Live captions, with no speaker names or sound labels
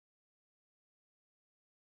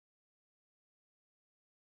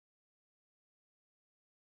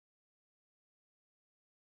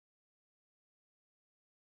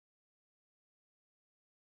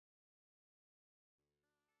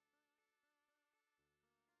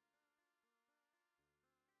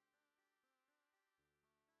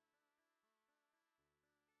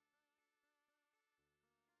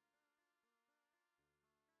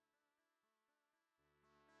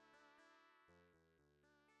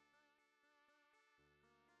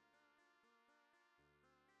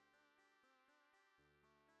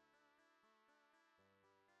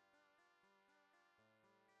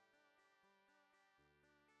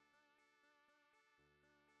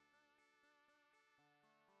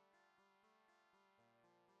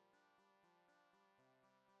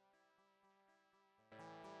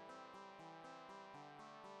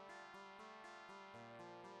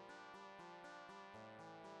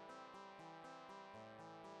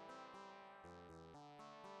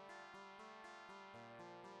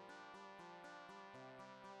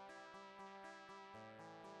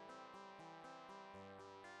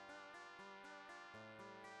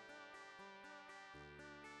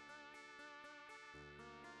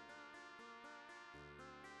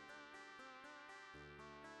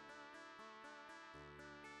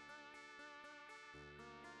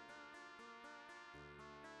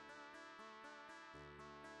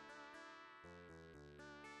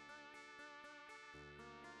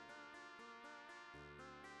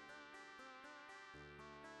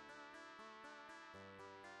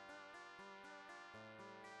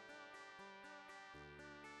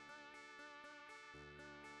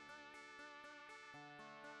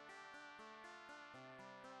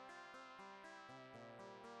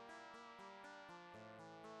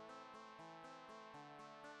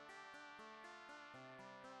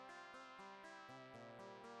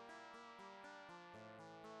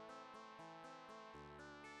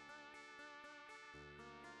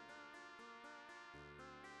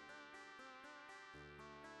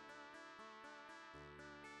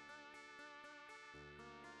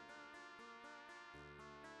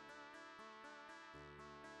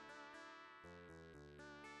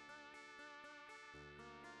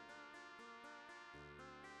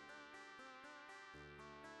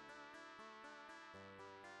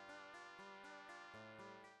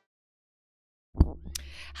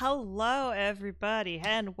Hello, everybody,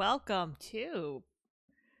 and welcome to.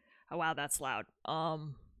 Oh wow, that's loud.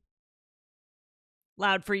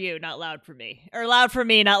 Loud for you, not loud for me, or loud for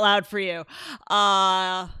me, not loud for you.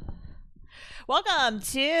 Uh, Welcome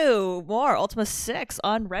to more Ultima 6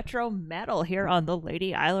 on Retro Metal here on the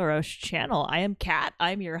Lady Aileroche channel. I am Kat.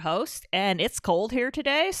 I'm your host, and it's cold here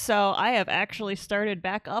today, so I have actually started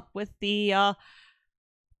back up with the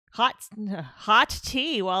hot hot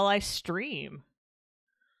tea while I stream.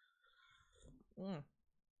 Mm.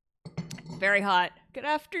 Very hot. Good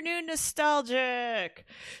afternoon, nostalgic.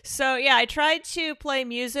 So yeah, I tried to play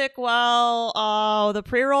music while the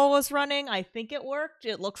pre-roll was running. I think it worked.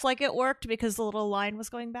 It looks like it worked because the little line was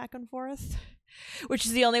going back and forth, which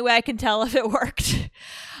is the only way I can tell if it worked.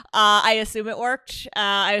 I assume it worked.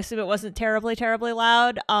 I assume it wasn't terribly, terribly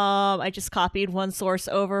loud. I just copied one source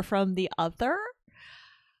over from the other.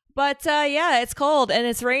 But yeah, it's cold and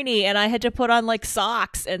it's rainy, and I had to put on like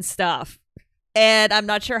socks and stuff. And I'm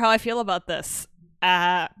not sure how I feel about this.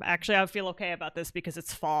 Actually, I feel okay about this because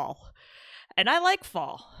it's fall. And I like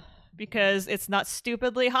fall because it's not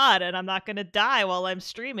stupidly hot and I'm not going to die while I'm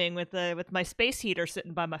streaming with my space heater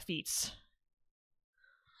sitting by my feet.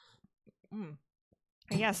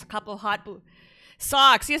 Yes, a couple hot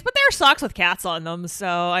socks. Yes, but they're socks with cats on them. So,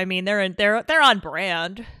 I mean, they're on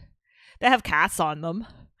brand. They have cats on them.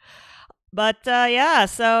 But yeah,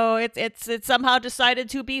 so it's somehow decided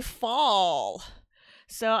to be fall.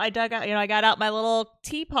 So I dug out, I got out my little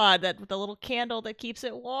teapot that with the little candle that keeps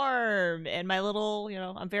it warm, and my little,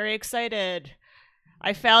 I'm very excited.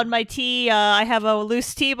 I found my tea. I have a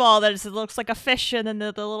loose tea ball that looks like a fish, and then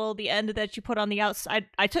the end that you put on the outside.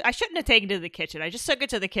 I shouldn't have taken it to the kitchen. I just took it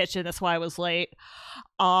to the kitchen. That's why I was late.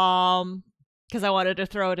 Because I wanted to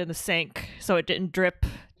throw it in the sink so it didn't drip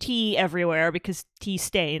tea everywhere because tea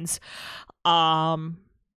stains.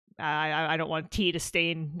 I don't want tea to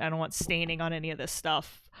stain. I don't want staining on any of this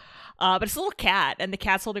stuff. But it's a little cat, and the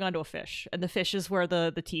cat's holding onto a fish, and the fish is where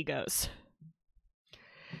the tea goes.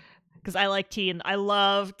 Because I like tea, and I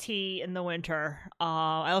love tea in the winter.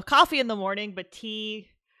 I love coffee in the morning, but tea,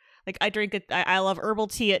 like I drink it. I love herbal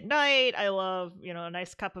tea at night. I love a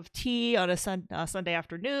nice cup of tea on a Sunday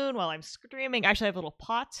afternoon while I'm streaming. Actually, I have a little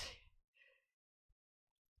pot.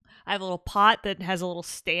 I have a little pot that has a little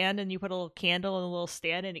stand, and you put a little candle in a little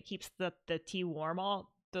stand, and it keeps the tea warm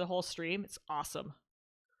all the whole stream. It's awesome.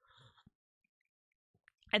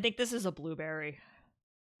 I think this is a blueberry.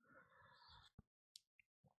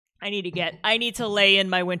 I need to lay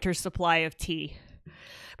in my winter supply of tea.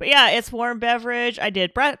 But yeah, it's warm beverage. I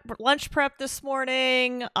did lunch prep this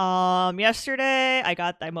morning. Yesterday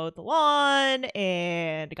I mowed the lawn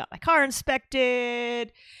and got my car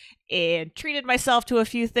inspected and treated myself to a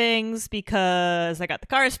few things because I got the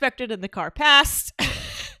car inspected and the car passed.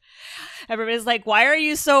 Everybody's like, why are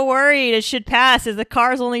you so worried? It should pass. The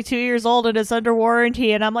car's only 2 years old and it's under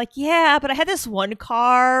warranty. And I'm like, yeah, but I had this one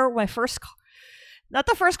car, my first car, not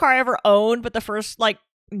the first car I ever owned, but the first like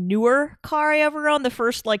newer car I ever owned, the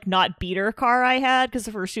first like not beater car I had, because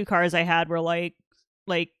the first two cars I had were like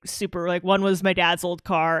super, like one was my dad's old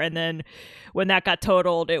car, and then when that got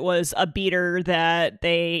totaled it was a beater that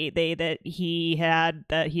he had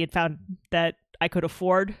found that I could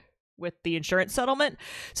afford with the insurance settlement.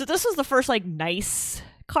 So this was the first like nice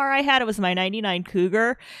car I had. It was my 99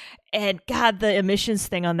 Cougar, and god, the emissions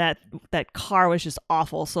thing on that car was just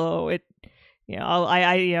awful. So it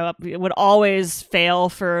it would always fail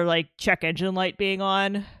for like check engine light being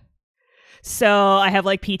on. So I have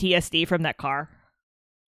like PTSD from that car.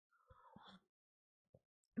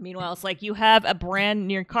 Meanwhile, it's like you have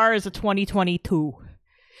your car is a 2022.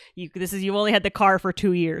 You only had the car for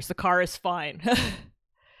 2 years. The car is fine.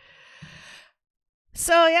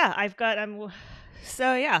 So yeah,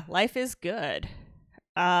 life is good.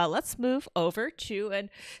 Let's move over to, and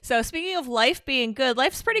so speaking of life being good,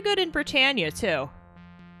 life's pretty good in Britannia too.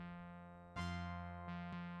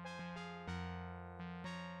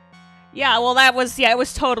 Yeah, well it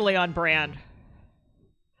was totally on brand.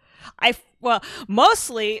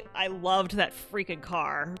 Mostly I loved that freaking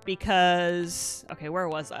car because, okay, where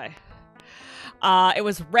was I? It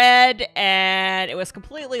was red and it was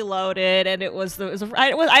completely loaded, and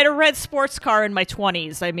I had a red sports car in my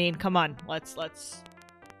 20s. I mean, come on, let's.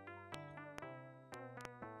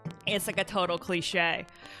 It's like a total cliche.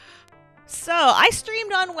 So I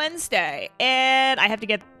streamed on Wednesday, and I have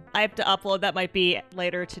to upload. That might be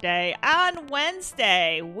later today. On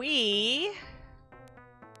Wednesday, we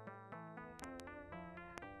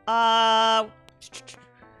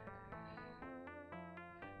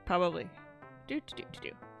probably do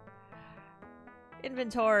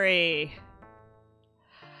inventory.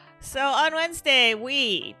 So on Wednesday,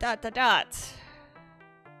 we ...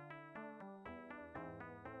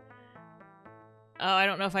 Oh, I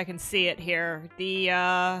don't know if I can see it here.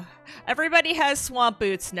 Everybody has swamp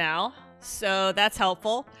boots now, so that's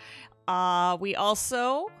helpful. We have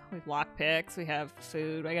lockpicks, we have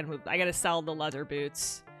food. I gotta sell the leather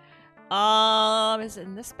boots. Is it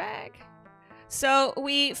in this bag? So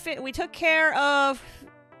we took care of.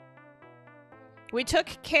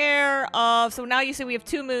 So now you see we have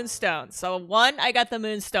 2 moonstones. So 1, I got the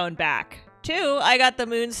moonstone back. 2, I got the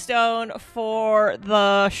moonstone for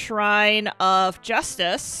the Shrine of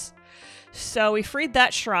Justice. So we freed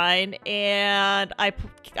that shrine, and I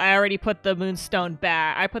already put the moonstone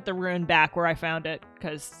back. I put the rune back where I found it,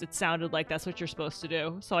 because it sounded like that's what you're supposed to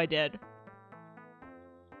do. So I did.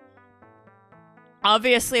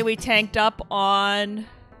 Obviously, we tanked up on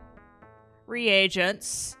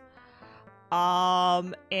reagents.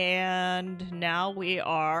 And now we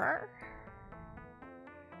are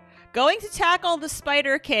going to tackle the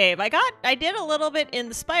spider cave. I did a little bit in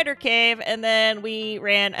the spider cave, and then we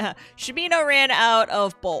Shamino ran out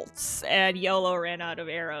of bolts, and Yolo ran out of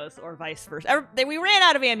arrows, or vice versa. We ran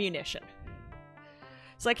out of ammunition.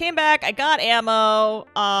 So I came back, I got ammo.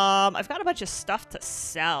 I've got a bunch of stuff to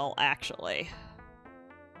sell, actually.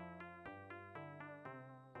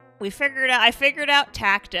 I figured out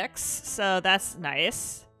tactics, so that's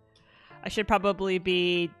nice. I should probably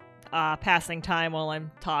be passing time while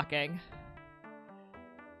I'm talking.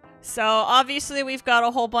 So obviously we've got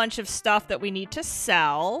a whole bunch of stuff that we need to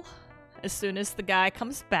sell as soon as the guy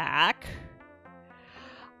comes back.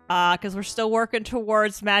 Because we're still working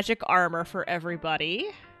towards magic armor for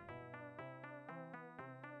everybody.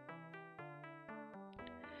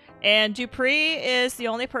 And Dupree is the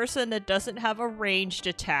only person that doesn't have a ranged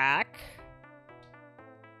attack.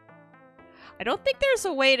 I don't think there's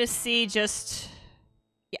a way to see just...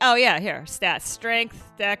 Oh yeah, here, stats.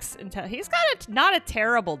 Strength, dex, he's got not a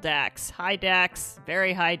terrible dex. High dex,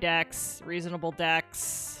 very high dex, reasonable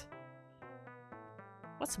dex.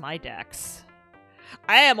 What's my dex?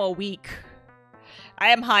 I am a weak. I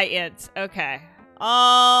am high int. Okay.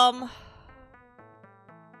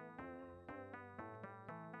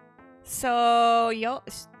 So,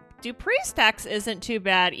 Dupree's dex isn't too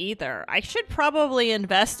bad either. I should probably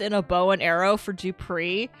invest in a bow and arrow for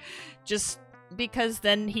Dupree, just because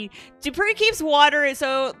then Dupree keeps watering.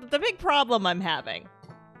 So the big problem I'm having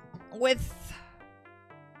with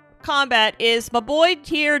combat is my boy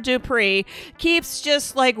here, Dupree, keeps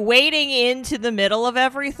just like wading into the middle of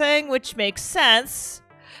everything, which makes sense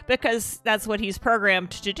because that's what he's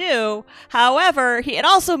programmed to do. However, it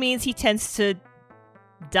also means he tends to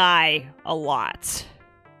die a lot,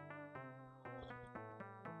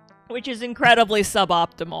 which is incredibly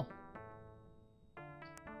suboptimal.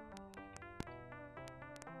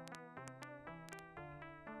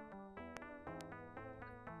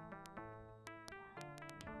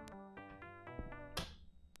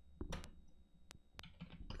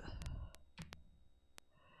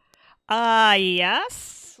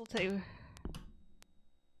 Yes. We'll take...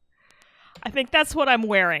 I think that's what I'm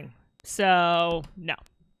wearing. So, no.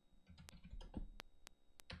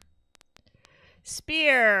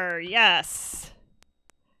 Spear, yes.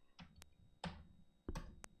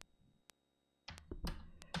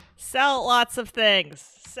 Sell lots of things.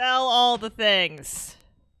 Sell all the things.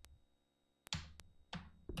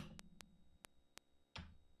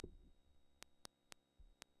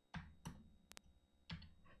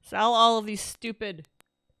 Sell all of these stupid...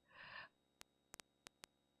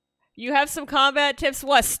 You have some combat tips?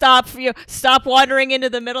 What? Stop wandering into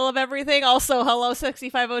the middle of everything? Also, hello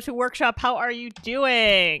 6502 Workshop, how are you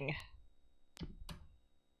doing?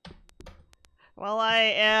 Well, I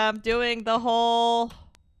am doing the whole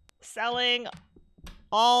selling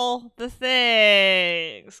all the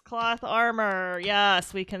things. Cloth armor.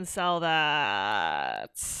 Yes, we can sell that.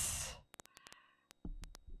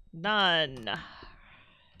 None.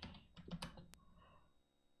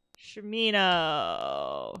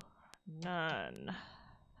 Shamino. None.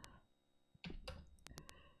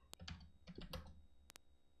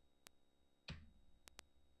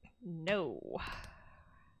 No.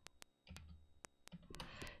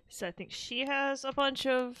 So I think she has a bunch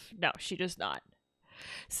of... No, she does not.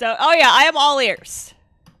 So, oh yeah, I am all ears.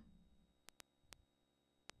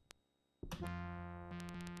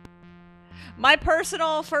 My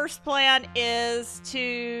personal first plan is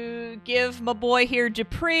to give my boy here,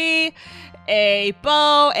 Dupree, a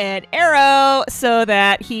bow and arrow so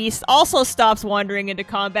that he also stops wandering into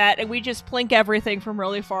combat and we just plink everything from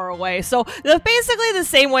really far away. So basically the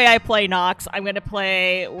same way I play Nox, I'm going to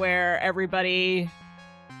play where everybody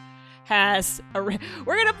has a...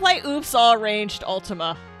 We're gonna play Oops All Ranged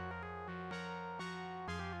Ultima.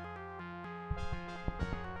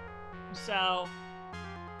 So...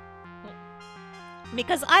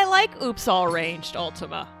 Because I like Oops All Ranged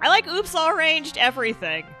Ultima. I like Oops All Ranged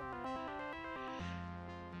everything.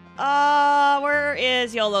 Where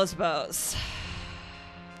is YOLO's Bows?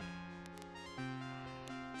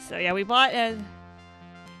 So yeah, we bought and...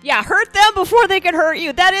 Yeah, hurt them before they can hurt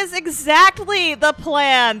you. That is exactly the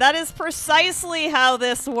plan. That is precisely how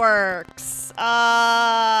this works.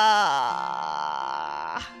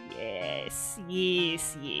 Yes,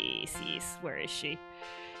 yes, yes, yes. Where is she?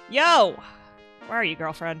 Yo! Where are you,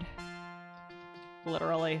 girlfriend?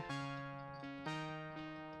 Literally.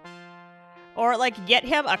 Or, like, get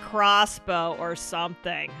him a crossbow or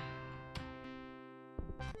something.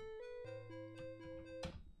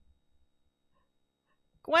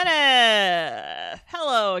 Gwyneth!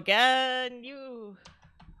 Hello again.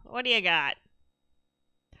 What do you got?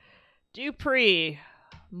 Dupree.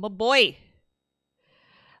 My boy.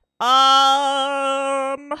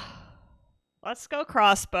 Let's go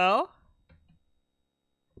crossbow.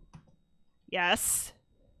 Yes.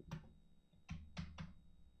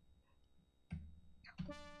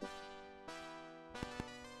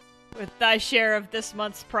 With thy share of this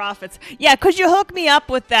month's profits. Yeah, could you hook me up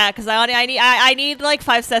with that? Because I need like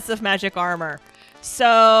 5 sets of magic armor.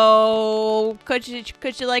 So could you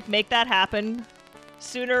like make that happen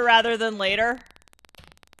sooner rather than later?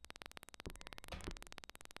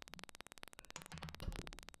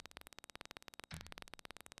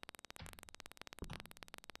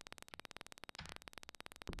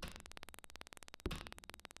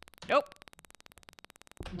 Nope.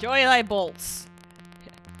 Enjoy thy bolts.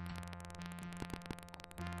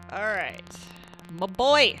 Alright. My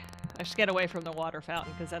boy! I should get away from the water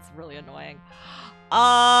fountain because that's really annoying.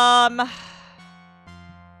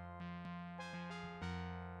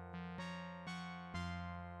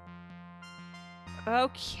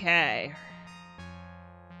 Okay.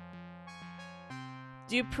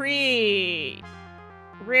 Dupree!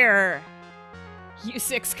 Rear.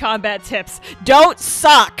 U6 combat tips. Don't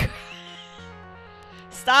suck!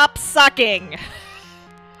 Stop sucking!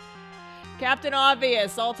 Captain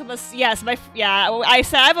Obvious, Ultima. Yes, I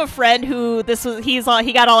said I have a friend who he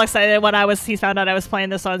got all excited when he found out I was playing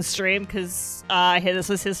this on stream because this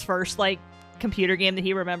was his first like computer game that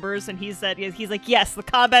he remembers, and he said he's like, yes, the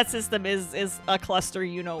combat system is a cluster,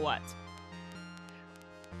 you know what.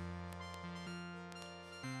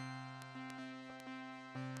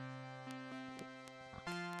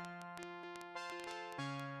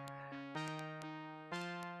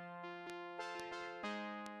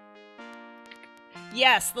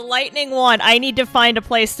 Yes, the lightning wand. I need to find a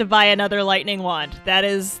place to buy another lightning wand. That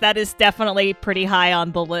is definitely pretty high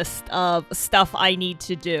on the list of stuff I need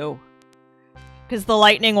to do. Because the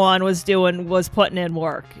lightning wand was putting in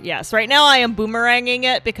work. Yes, right now I am boomeranging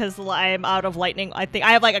it because I am out of lightning. I think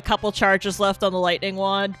I have like a couple charges left on the lightning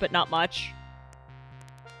wand, but not much.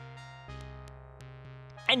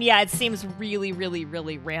 And yeah, it seems really, really,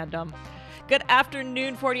 really random. Good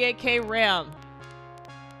afternoon, 48K RAM.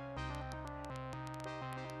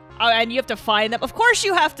 Oh, and you have to find them. Of course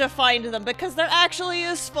you have to find them because they're actually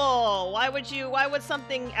useful. Why would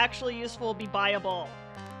something actually useful be buyable?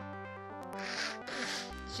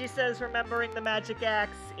 She says remembering the magic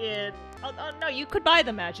axe in... Oh, no, you could buy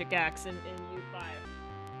the magic axe in U5.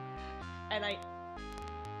 And I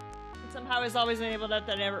somehow was always been able to...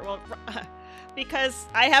 Well, because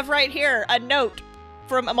I have right here a note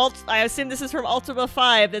from... I assume this is from Ultima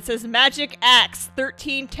 5 that says Magic Axe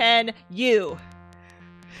 1310U.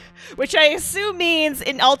 Which I assume means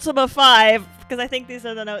in Ultima 5, because I think these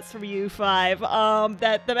are the notes from U5,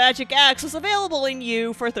 that the Magic Axe was available in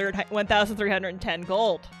U for 1,310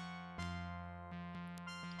 gold.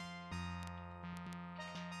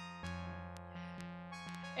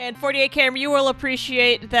 And 48K, you will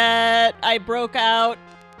appreciate that I broke out...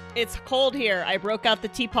 It's cold here. I broke out the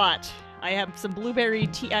teapot. I have some blueberry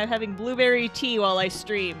tea. I'm having blueberry tea while I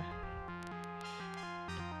stream.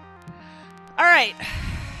 Alright.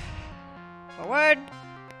 Forward.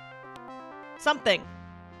 Something.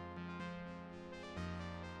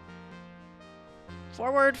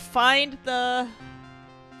 Forward, find the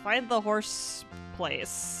horse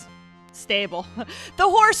place. Stable. The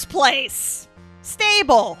horse place!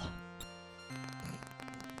 Stable!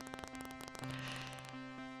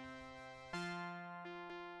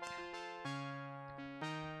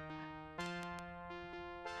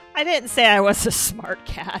 I didn't say I was a smart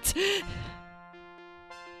cat.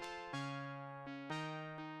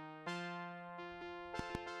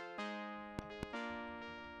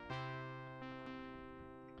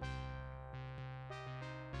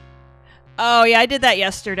 Oh yeah, I did that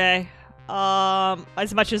yesterday.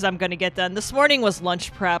 As much as I'm gonna get done. This morning was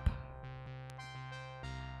lunch prep.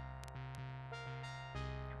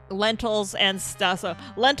 Lentils and stuff. So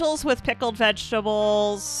lentils with pickled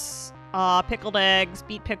vegetables, pickled eggs,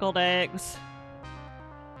 beet pickled eggs,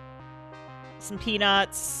 some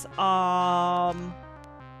peanuts,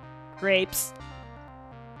 grapes.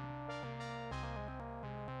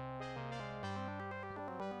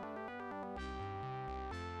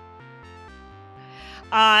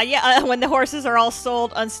 Yeah, when the horses are all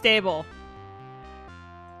sold unstable.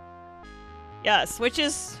 Yes, which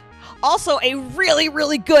is also a really,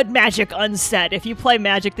 really good Magic unset if you play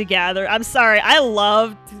Magic the Gathering. I'm sorry, I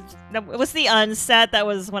loved... It was the unset that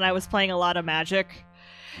was when I was playing a lot of Magic.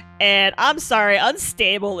 And I'm sorry,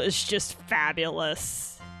 Unstable is just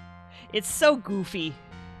fabulous. It's so goofy.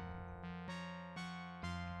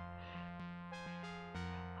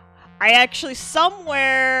 I actually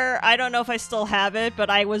somewhere, I don't know if I still have it, but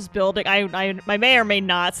I was building, I may or may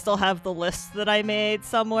not still have the list that I made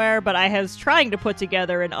somewhere, but I was trying to put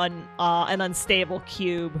together an unstable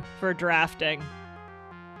cube for drafting.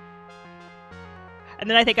 And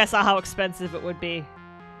then I think I saw how expensive it would be.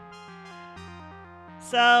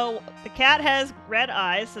 So, the cat has red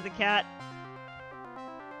eyes, so the cat...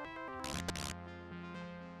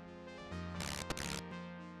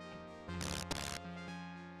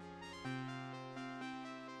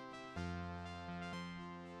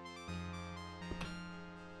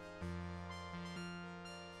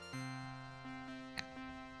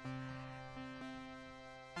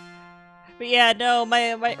 But yeah, no,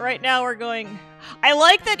 my right now we're going... I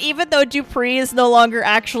like that even though Dupree is no longer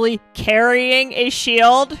actually carrying a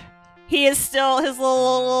shield, he is still, his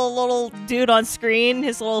little dude on screen,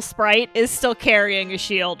 his little sprite, is still carrying a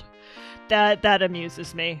shield. That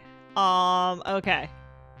amuses me. Okay.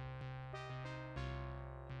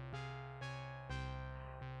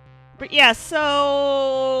 But yeah,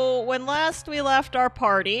 so when last we left our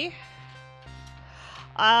party,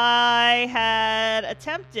 I had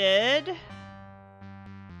attempted...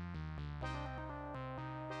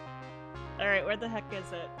 Alright, where the heck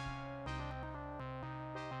is it?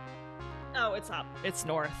 Oh, it's up. It's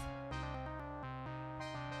north.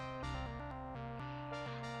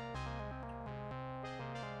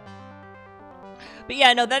 But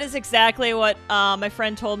yeah, no, that is exactly what my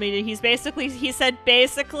friend told me. He said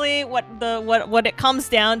basically what it comes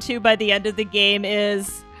down to by the end of the game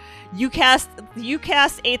is you cast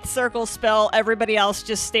 8th circle spell, everybody else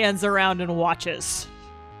just stands around and watches.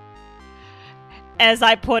 As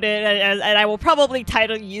I put it, and I will probably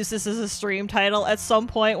use this as a stream title at some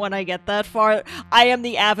point when I get that far. I am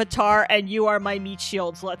the avatar and you are my meat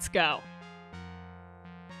shields, let's go.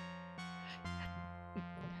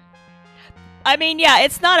 I mean, yeah,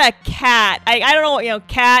 it's not a cat. I don't know,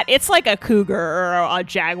 cat, it's like a cougar or a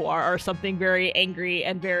jaguar or something very angry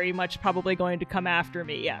and very much probably going to come after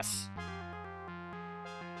me, yes.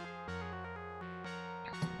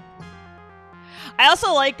 I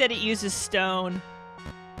also like that it uses stone.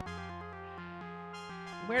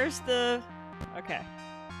 Where's the... Okay.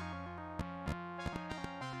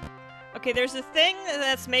 Okay, there's a thing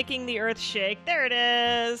that's making the earth shake. There it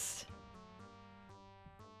is!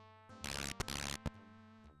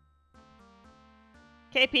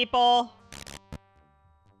 Okay, people.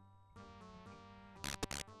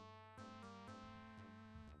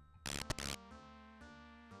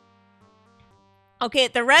 Okay,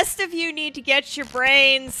 the rest of you need to get your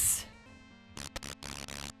brains.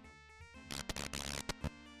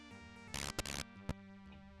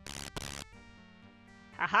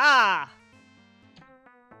 Haha!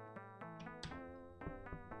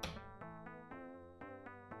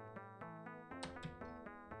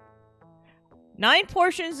 9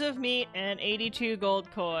 portions of meat and 82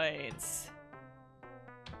 gold coins.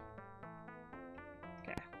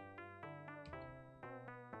 Okay.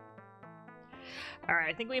 Alright,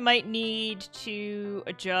 I think we might need to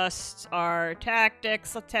adjust our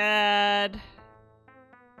tactics a tad.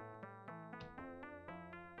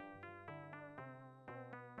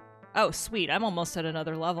 Oh, sweet. I'm almost at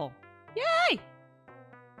another level. Yay!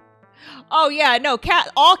 Oh yeah, no,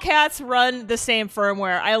 all cats run the same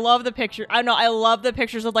firmware. I love the picture. I know, I love the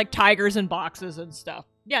pictures of like tigers in boxes and stuff.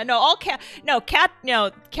 Yeah, no, the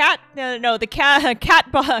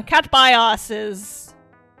cat BIOS is...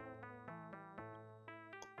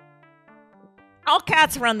 All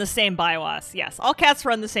cats run the same BIOS. Yes, all cats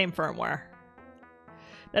run the same firmware.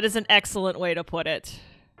 That is an excellent way to put it.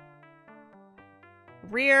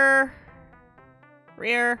 Rear.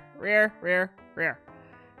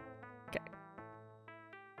 Okay.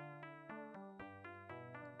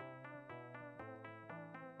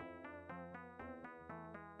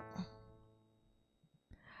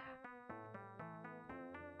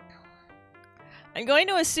 I'm going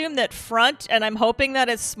to assume that front, and I'm hoping that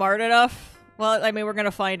it's smart enough. Well, I mean, we're going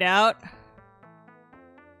to find out.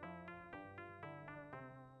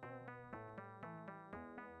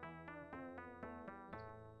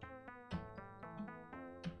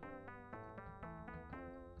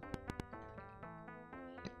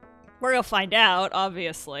 We're going to find out,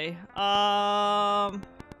 obviously. What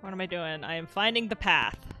am I doing? I am finding the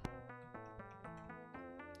path.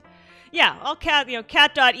 Yeah, all cat,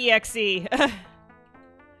 cat.exe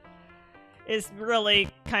is really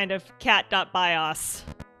kind of cat.bios.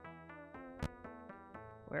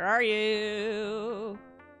 Where are you?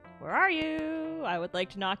 Where are you? I would like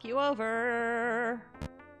to knock you over.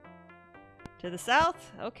 To the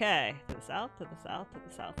south? Okay. To the south, to the south, to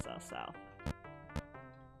the south, south, south.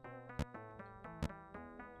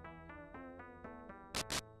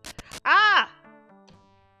 Ah!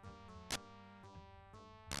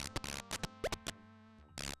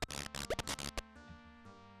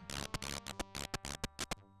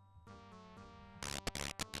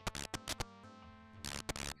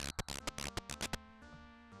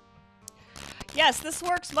 Yes, this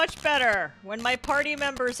works much better when my party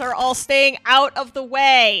members are all staying out of the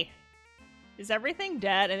way. Is everything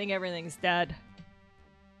dead? I think everything's dead.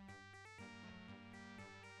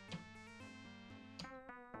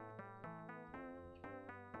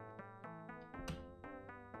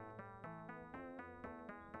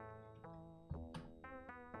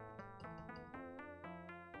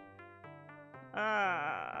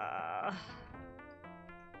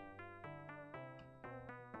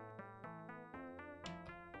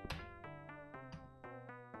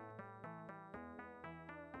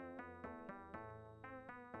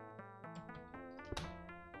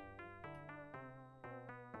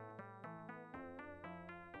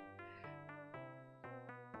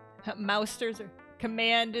 Mousters or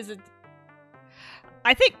command is a...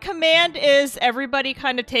 I think command is everybody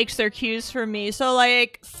kind of takes their cues from me. So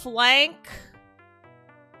like flank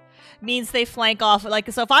means they flank off.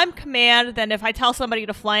 Like, so if I'm command, then if I tell somebody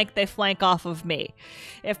to flank, they flank off of me.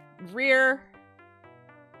 If rear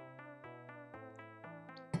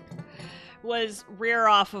was rear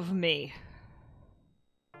off of me.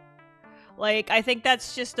 Like, I think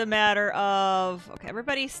that's just a matter of, okay,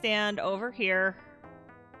 everybody stand over here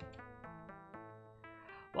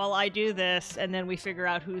while I do this, and then we figure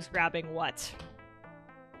out who's grabbing what.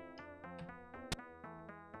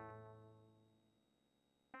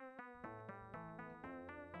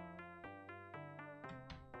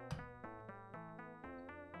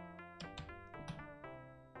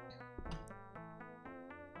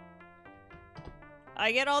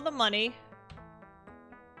 I get all the money.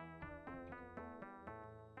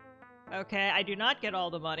 Okay, I do not get all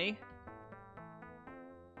the money.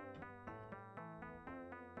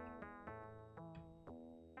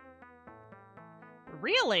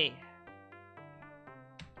 Really?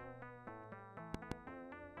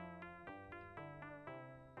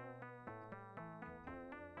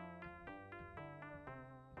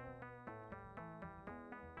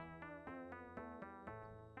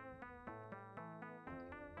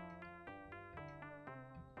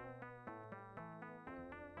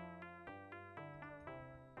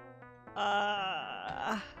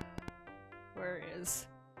 Where is...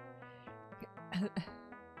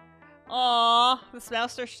 Aw, the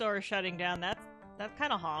Mouster store is shutting down. That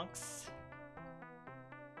kind of honks.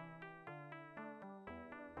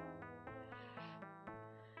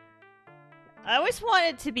 I always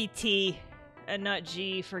wanted to be T and not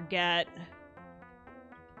G for get.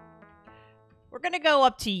 We're gonna go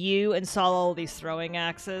up to U and solve all these throwing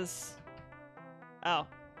axes. Oh.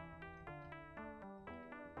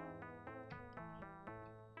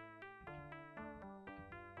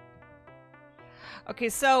 Okay,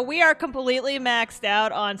 so we are completely maxed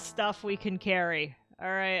out on stuff we can carry.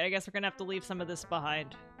 Alright, I guess we're gonna have to leave some of this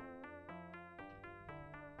behind.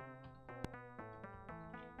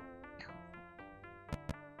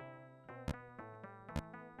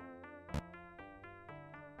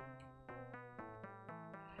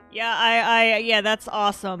 Yeah, yeah, that's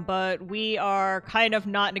awesome, but we are kind of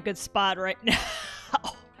not in a good spot right now.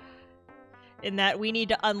 In that we need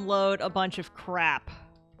to unload a bunch of crap.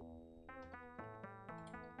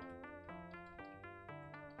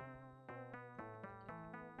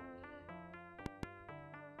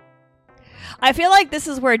 I feel like this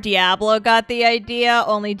is where Diablo got the idea,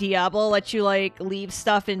 only Diablo lets you, like, leave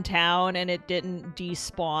stuff in town and it didn't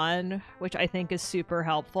despawn, which I think is super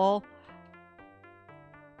helpful.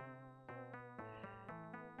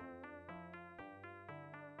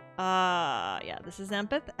 Yeah, this is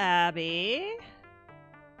Empeth Abbey.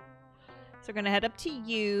 So we're gonna head up to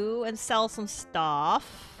you and sell some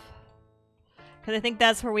stuff. Because I think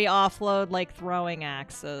that's where we offload, like, throwing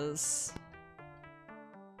axes.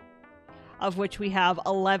 Of which we have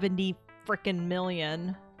 11 frickin'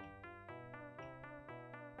 million.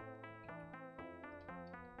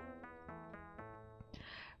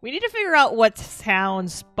 We need to figure out what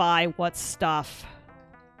sounds buy what stuff.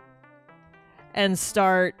 And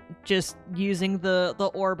start just using the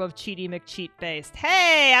orb of Cheaty McCheat based.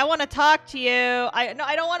 Hey, I want to talk to you. No,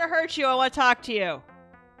 I don't want to hurt you. I want to talk to you.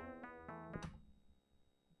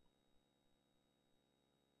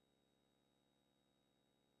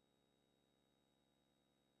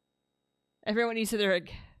 Everyone needs to their...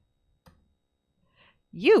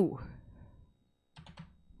 You.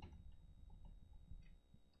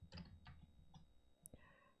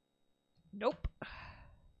 Nope.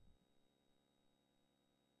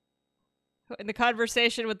 In the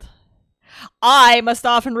conversation with... I must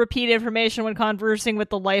often repeat information when conversing with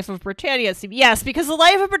the life of Britannia. Yes, because the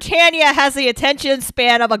life of Britannia has the attention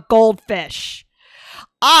span of a goldfish.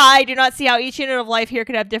 I do not see how each unit of life here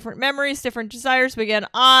could have different memories, different desires, but again,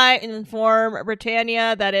 I inform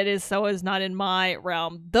Britannia that it is so is not in my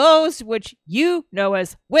realm. Those which you know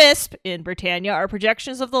as Wisp in Britannia are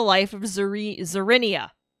projections of the life of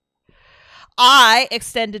Zerinia. I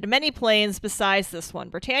extended to many planes besides this one.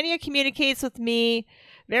 Britannia communicates with me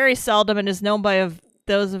very seldom and is known by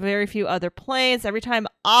those of very few other planes. Every time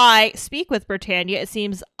I speak with Britannia, it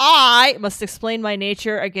seems I must explain my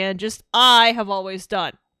nature again, just I have always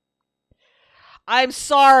done. I'm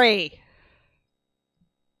sorry.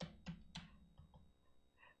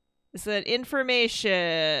 Is that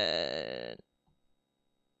information?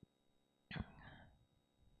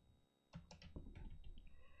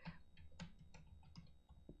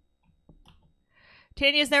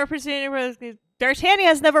 Britannia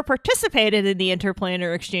has never participated in the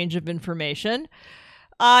interplanar exchange of information.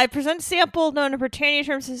 I present a sample known in Britannia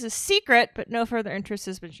terms as a secret, but no further interest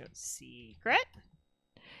has been shown. Secret?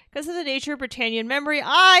 Because of the nature of Britannian memory,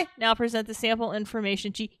 I now present the sample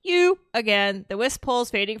information to you again. The wisp pulls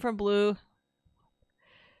fading from blue.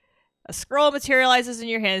 A scroll materializes in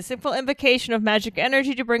your hand. A simple invocation of magic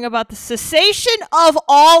energy to bring about the cessation of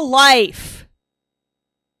all life.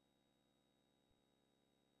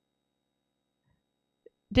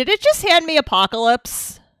 Did it just hand me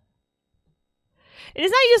Apocalypse? It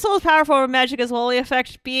is not useful as powerful or magic as will only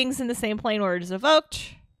affect beings in the same plane where it is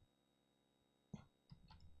evoked.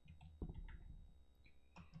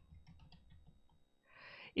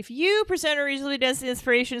 If you present a reasonably dense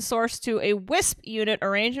inspiration source to a Wisp unit,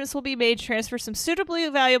 arrangements will be made to transfer some suitably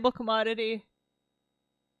valuable commodity.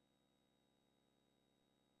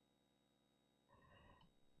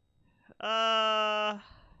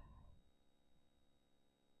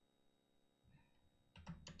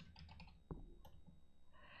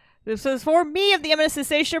 This is for me of the imminent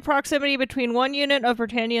cessation of proximity between one unit of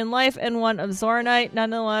Britannian life and one of Zornite.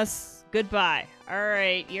 Nonetheless, goodbye.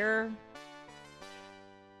 Alright, you're...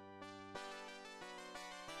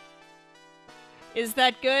 Is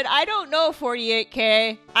that good? I don't know,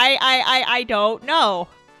 48K. I don't know.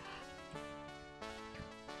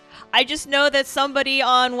 I just know that somebody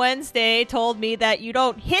on Wednesday told me that you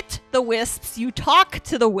don't hit the wisps, you talk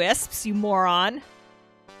to the wisps, you moron.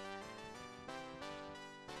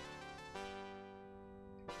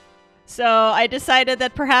 So I decided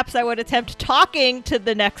that perhaps I would attempt talking to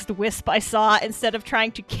the next wisp I saw instead of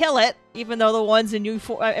trying to kill it, even though the ones in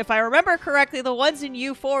U4, if I remember correctly, the ones in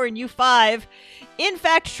U4 and U5, in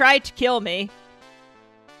fact, tried to kill me.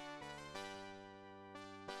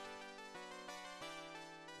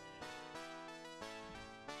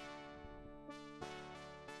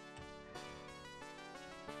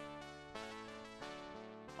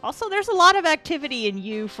 Also, there's a lot of activity in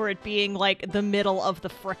U for it being, like, the middle of the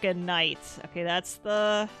frickin' night. Okay, that's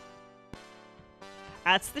the...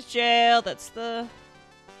 That's the jail, that's the...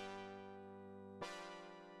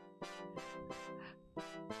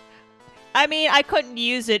 I mean, I couldn't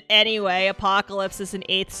use it anyway. Apocalypse is an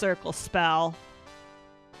 8th circle spell.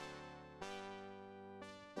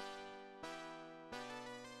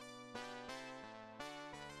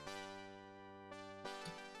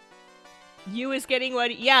 U is getting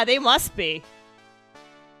what... Yeah, they must be.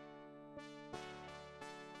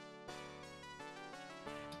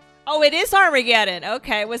 Oh, it is Armageddon.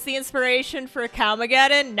 Okay, was the inspiration for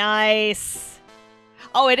Calmageddon? Nice.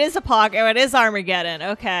 Oh, it is it is Armageddon.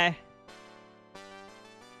 Okay.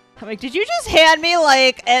 I'm like, did you just hand me,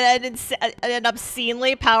 like, an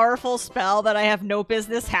obscenely powerful spell that I have no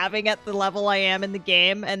business having at the level I am in the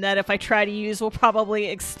game, and that if I try to use will probably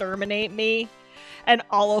exterminate me and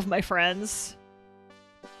all of my friends?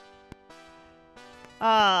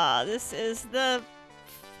 This is the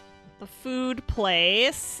the food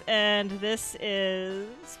place, and this is...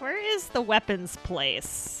 Where is the weapons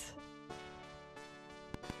place?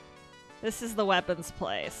 This is the weapons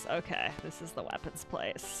place. Okay, this is the weapons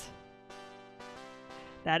place.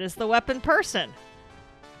 That is the weapon person.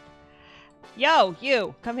 Yo,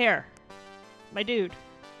 you, come here. My dude.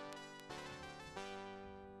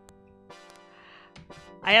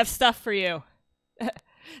 I have stuff for you.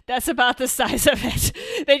 That's about the size of it.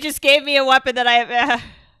 They just gave me a weapon that I have...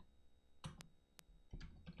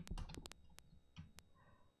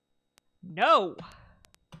 No!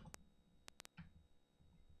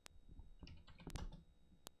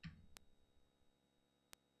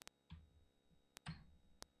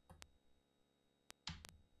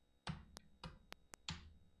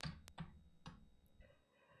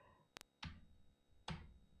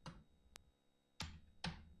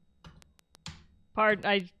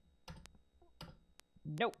 Pardon,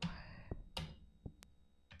 Nope.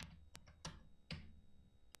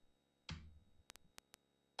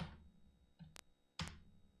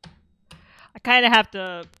 I kind of have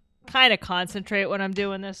to concentrate when I'm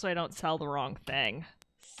doing this so I don't sell the wrong thing.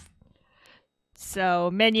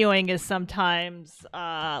 So menuing is sometimes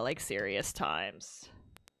like serious times.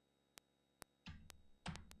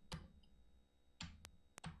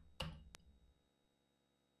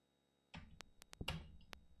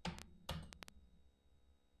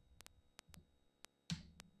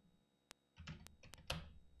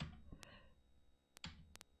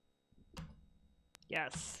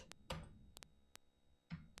 Yes.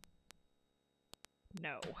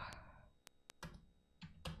 No.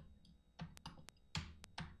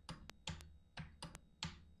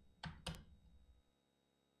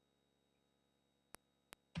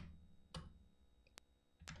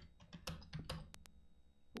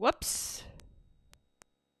 Whoops.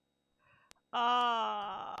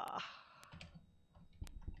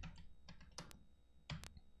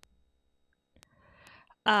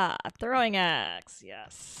 Throwing axe,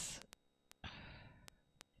 yes.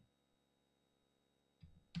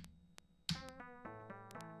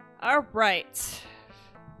 Alright.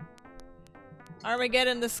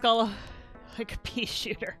 Armageddon the skull like a pea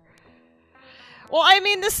shooter. Well, I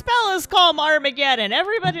mean, the spell is called Armageddon.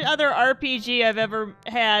 Every other RPG I've ever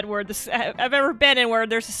had where I've ever been in where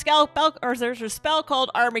there's a spell called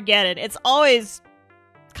Armageddon, it's always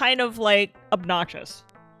kind of like obnoxious.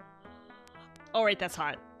 Oh, right, that's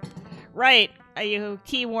hot. Right,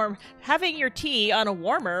 tea warm. Having your tea on a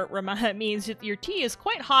warmer means that your tea is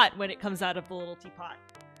quite hot when it comes out of the little teapot.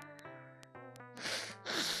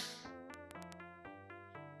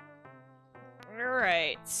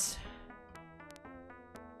 Alright.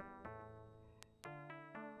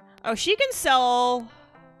 Oh, she can sell...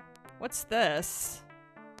 What's this?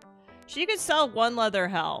 She could sell one leather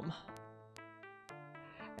helm.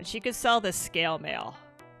 And she could sell this scale mail.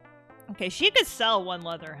 Okay, she could sell one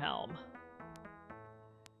leather helm.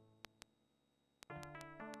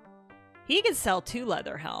 He could sell 2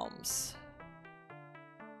 leather helms.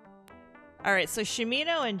 Alright, so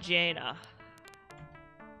Shimino and Jaina.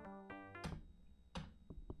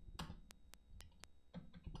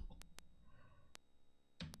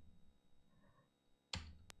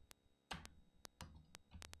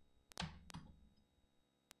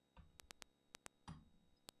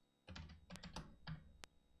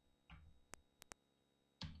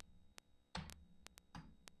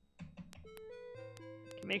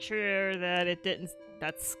 Make sure that it didn't...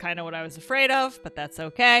 That's kind of what I was afraid of, but that's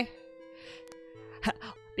okay.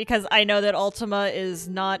 Because I know that Ultima is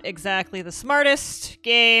not exactly the smartest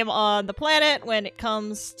game on the planet when it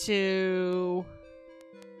comes to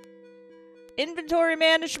inventory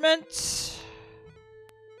management.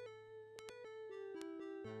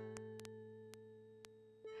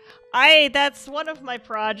 That's one of my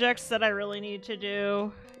projects that I really need to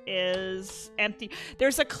do is empty.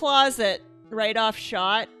 There's a closet right off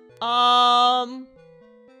shot.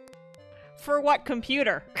 For what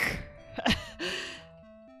computer?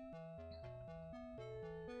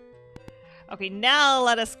 Okay, now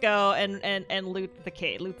let us go and loot the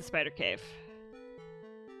cave, loot the spider cave.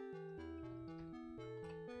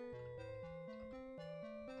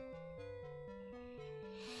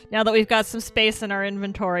 Now that we've got some space in our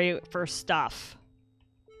inventory for stuff.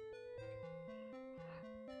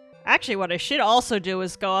 Actually, what I should also do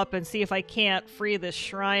is go up and see if I can't free this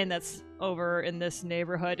shrine that's over in this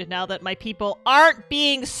neighborhood now that my people aren't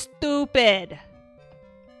being stupid.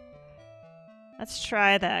 Let's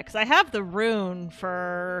try that, because I have the rune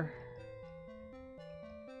for...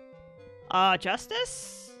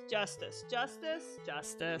 justice? Justice. Justice?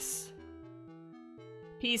 Justice.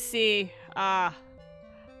 PC.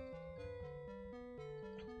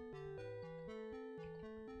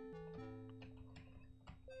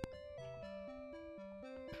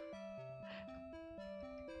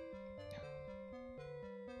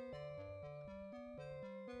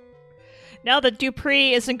 Now that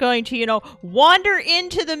Dupree isn't going to, you know, wander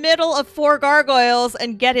into the middle of 4 gargoyles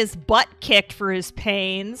and get his butt kicked for his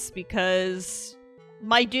pains, because,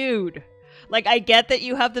 my dude, like, I get that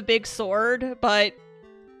you have the big sword, but,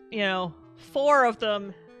 you know, 4 of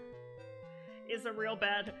them is a real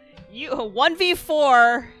bad...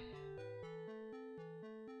 1v4...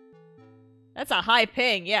 That's a high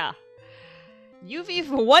ping, yeah.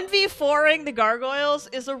 1v4ing the gargoyles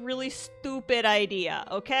is a really stupid idea,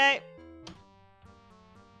 okay?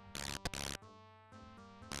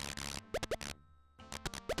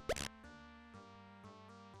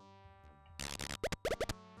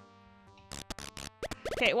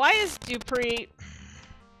 Okay, why is Dupree...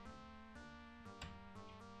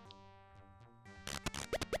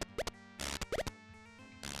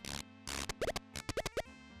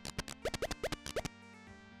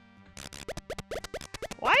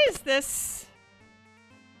 Why is this...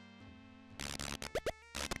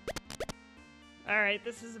 Alright,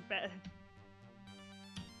 this is a bad...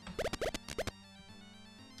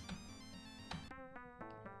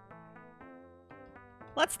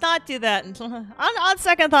 Let's not do that. On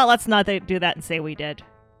second thought, let's not do that and say we did.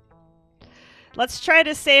 Let's try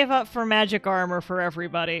to save up for magic armor for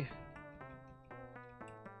everybody.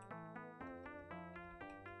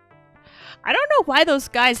 I don't know why those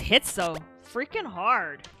guys hit so freaking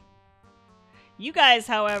hard. You guys,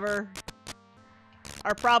 however,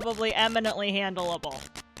 are probably eminently handleable.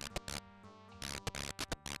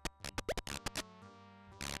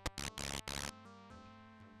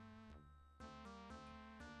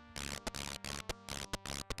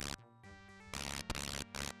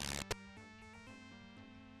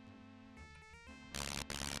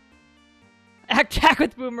 Attack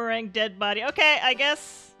with boomerang, dead body. Okay, I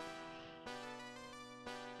guess.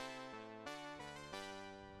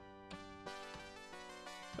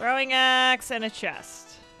 Throwing axe and a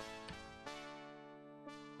chest.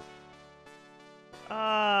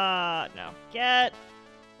 No. Get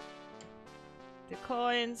the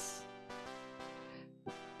coins.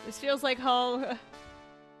 This feels like home.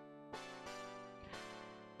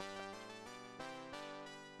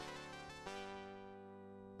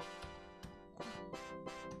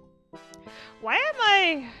 Why am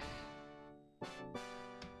I...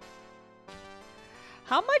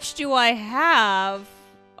 How much do I have?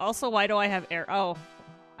 Also, why do I have air? Oh,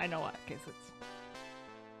 I know what. Okay, so it's...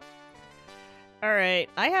 Alright,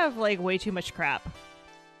 I have, like, way too much crap.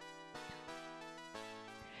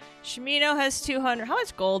 Shimino has 200. How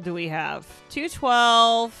much gold do we have?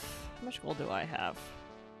 212. How much gold do I have?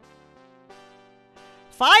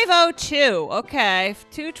 502. Okay.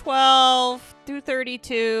 212,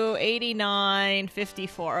 232, 89,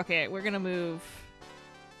 54. Okay, we're gonna move.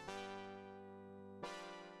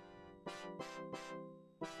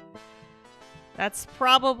 That's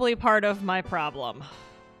probably part of my problem.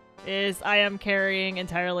 Is I am carrying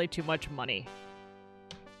entirely too much money.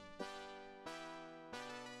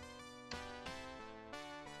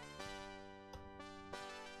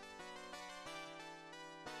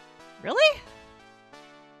 Really?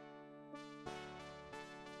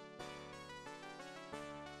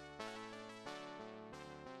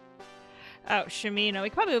 Oh, Shimino. We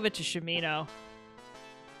can probably move it to Shimino.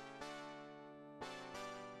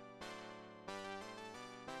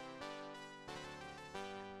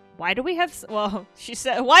 Why do we have... Well, she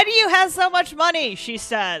said... Why do you have so much money? She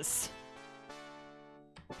says.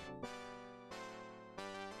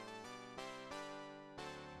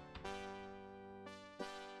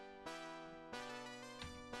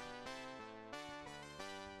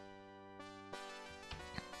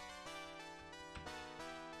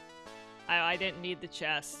 I didn't need the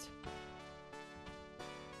chest.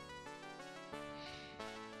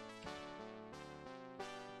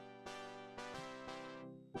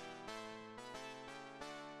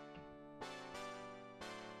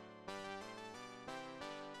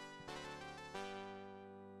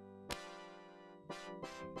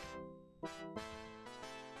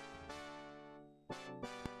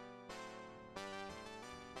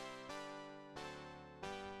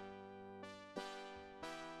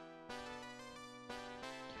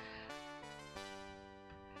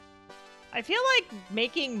 I feel like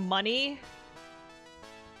making money...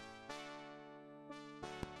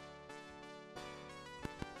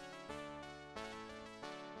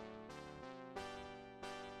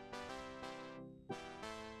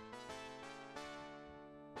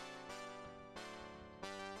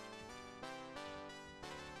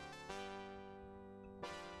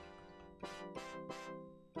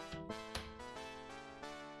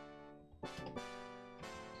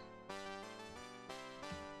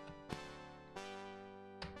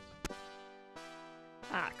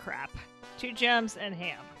 Ah, crap. 2 gems and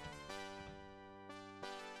ham.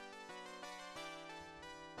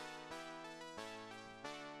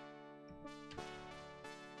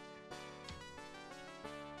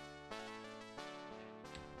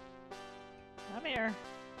 Come here.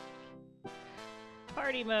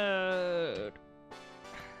 Party mode.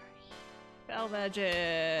 Spell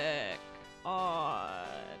magic on.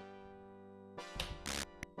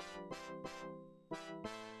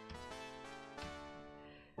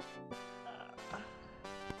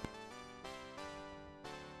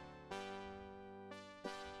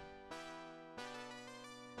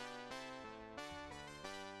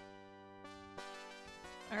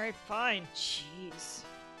 Alright, fine. Jeez.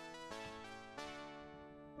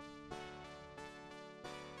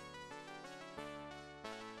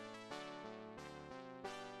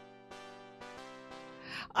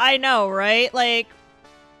 I know, right? Like,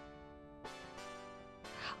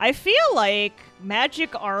 I feel like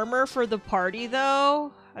magic armor for the party,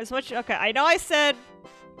 though. As much, okay, I know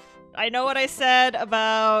what I said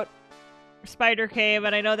about Spider Cave,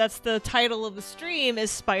 and I know that's the title of the stream is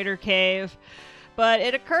Spider Cave, but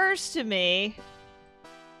it occurs to me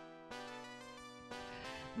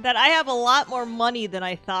that I have a lot more money than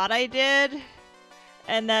I thought I did.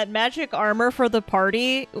 And that magic armor for the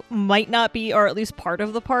party might not be, or at least part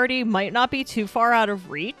of the party, might not be too far out of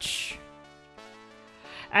reach.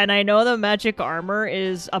 And I know the magic armor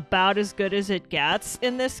is about as good as it gets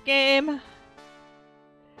in this game.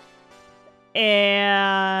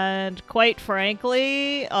 And quite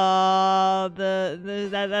frankly, that's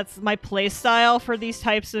my playstyle for these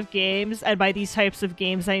types of games. And by these types of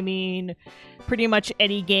games, I mean pretty much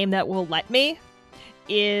any game that will let me.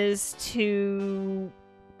 Is to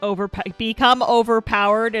become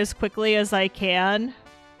overpowered as quickly as I can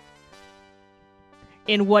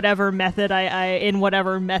in whatever method in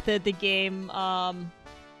whatever method the game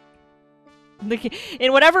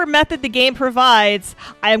in whatever method the game provides.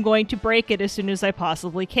 I am going to break it as soon as I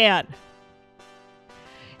possibly can.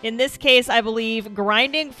 In this case, I believe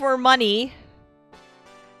grinding for money,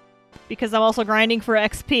 because I'm also grinding for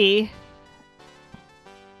XP.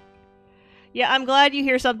 Yeah, I'm glad you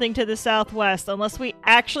hear something to the southwest. Unless we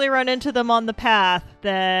actually run into them on the path,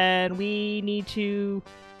 then we need to...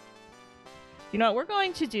 You know what? We're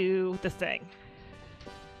going to do the thing.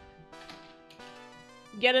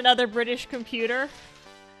 Get another British computer.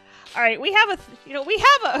 All right, we have a...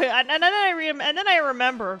 and then I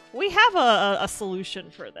remember. We have a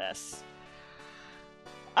solution for this.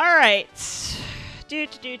 All right. Do.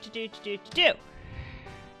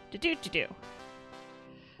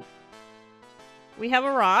 We have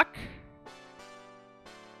a rock.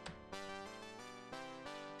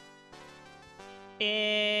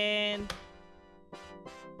 And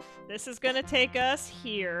this is gonna take us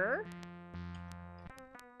here,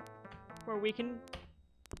 where we can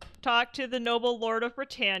talk to the noble Lord of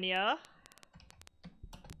Britannia.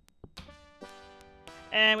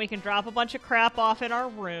 And we can drop a bunch of crap off in our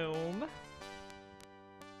room.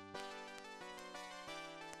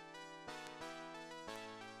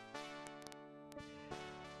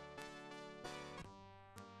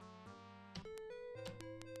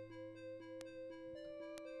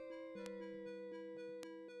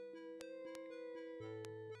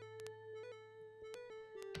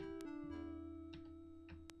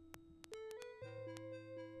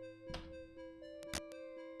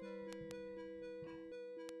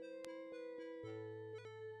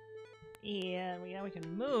 And we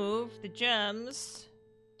can move the gems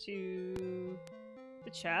to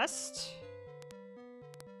the chest.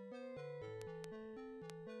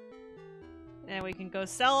 And we can go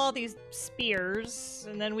sell all these spears,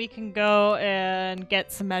 and then we can go and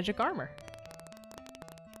get some magic armor.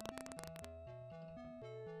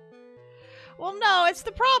 Well, no, it's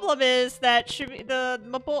the problem is that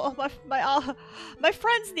my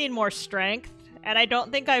friends need more strength, and I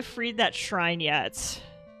don't think I've freed that shrine yet.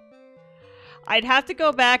 I'd have to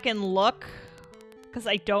go back and look, because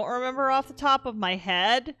I don't remember off the top of my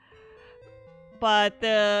head. But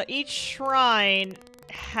each shrine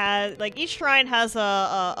has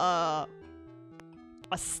a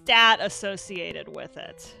stat associated with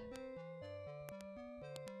it.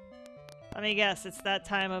 Let me guess, it's that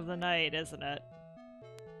time of the night, isn't it?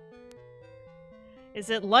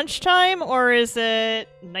 Is it lunchtime or is it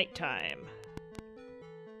nighttime?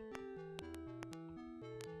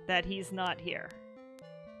 That he's not here.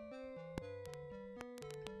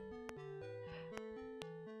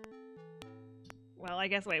 Well, I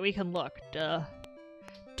guess, wait, we can look. Duh.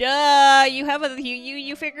 Duh!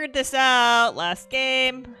 You figured this out last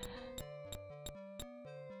game.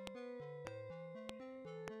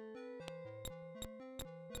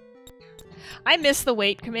 I miss the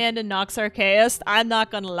wait command in Nox Archaeist. I'm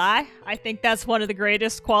not gonna lie. I think that's one of the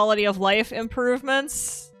greatest quality of life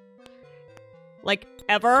improvements. Like,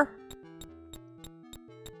 ever.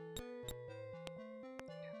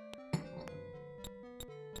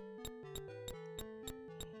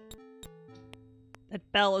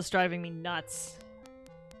 That bell is driving me nuts.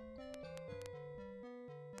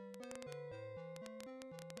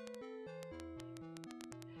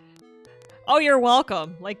 Oh, you're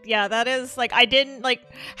welcome. Like, yeah, that is, like, I didn't, like,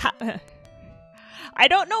 I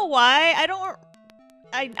don't know why.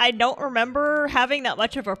 I don't remember having that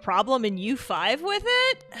much of a problem in U5 with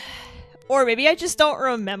it. Or maybe I just don't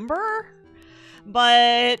remember.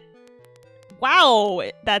 But, wow,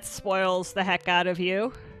 that spoils the heck out of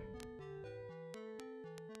you.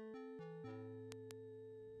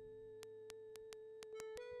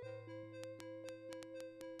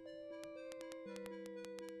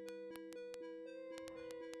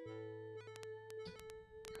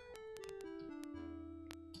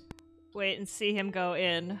 Wait and see him go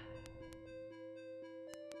in.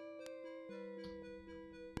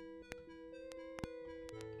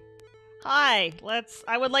 Hi,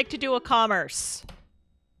 I would like to do a commerce.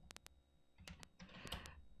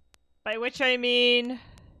 By which I mean...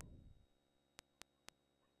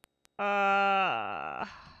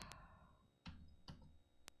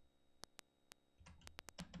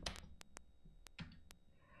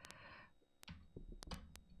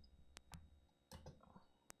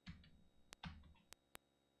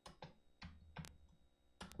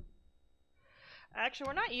 Actually,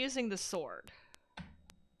 we're not using the sword.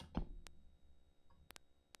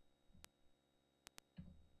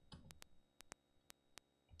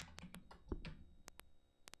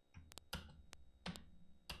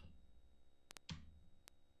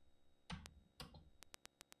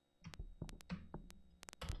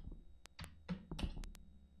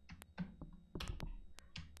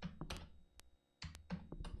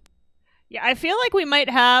 Yeah, I feel like we might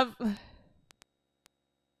have...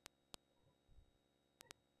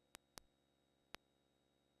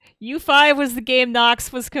 U5 was the game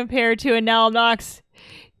Nox was compared to, and now Nox...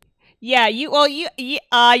 Yeah, U5,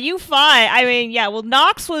 I mean, yeah, well,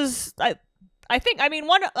 Nox was... I think, I mean,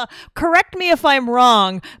 correct me if I'm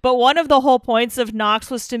wrong, but one of the whole points of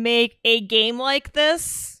Nox was to make a game like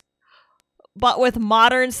this, but with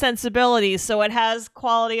modern sensibilities. So it has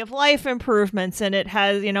quality of life improvements, and it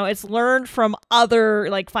has, you know, it's learned from other,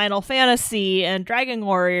 like, Final Fantasy and Dragon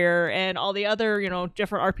Warrior and all the other, you know,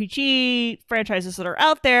 different RPG franchises that are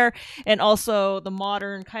out there, and also the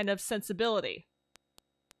modern kind of sensibility.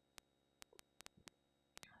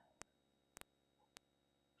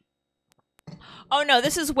 Oh no,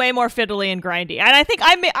 this is way more fiddly and grindy. And I think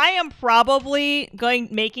I am probably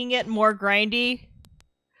making it more grindy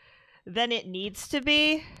than it needs to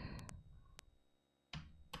be.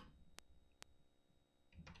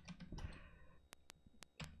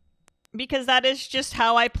 Because that is just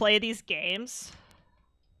how I play these games.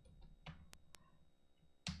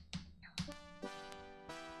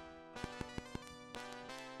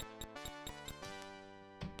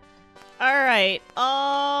 Alright,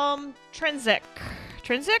 Trinsic.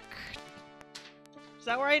 Trinsic? Is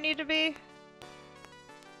that where I need to be?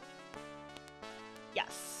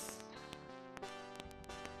 Yes.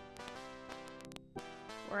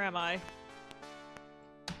 Where am I?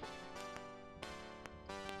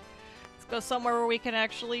 Let's go somewhere where we can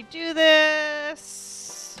actually do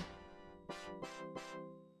this.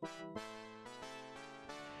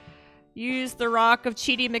 Use the Rock of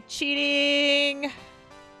Cheaty McCheating.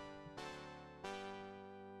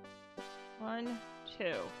 1, 2.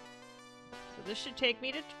 So this should take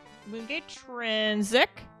me to Moongate Trinsic.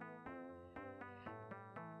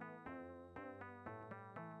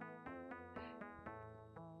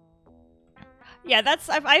 Yeah,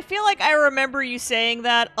 I feel like I remember you saying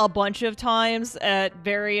that a bunch of times at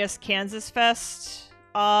various Kansas Fest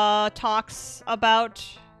talks about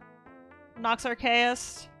Nox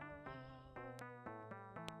Archaeist.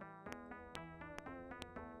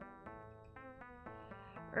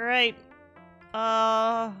 Alright.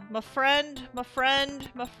 My friend,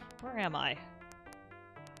 where am I?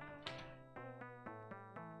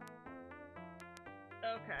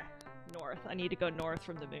 Okay, north. I need to go north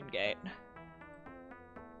from the Moongate.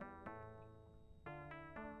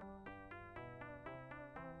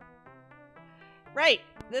 Right,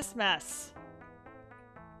 this mess.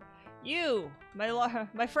 You,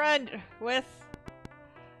 my friend, with...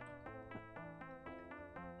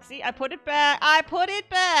 See, I put it back. I put it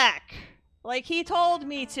back! Like he told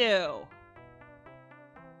me to.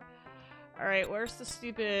 Alright, where's the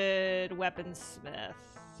stupid weaponsmith?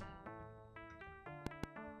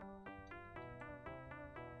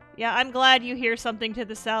 Yeah, I'm glad you hear something to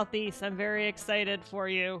the southeast. I'm very excited for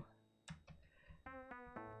you.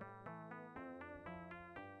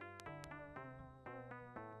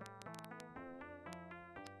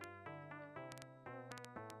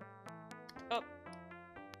 Oh,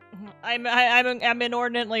 I'm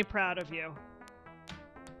inordinately proud of you.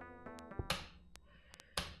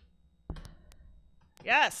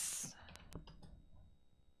 Yes.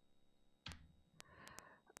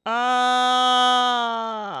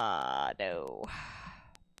 No.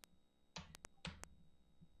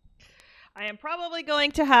 I am probably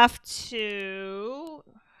going to have to...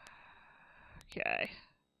 Okay.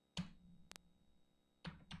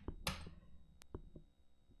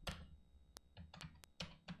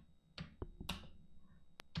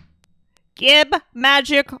 Gib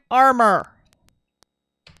magic armor.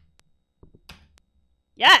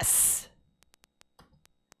 Yes.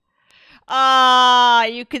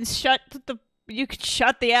 You can shut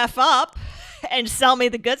the F up and sell me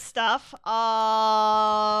the good stuff.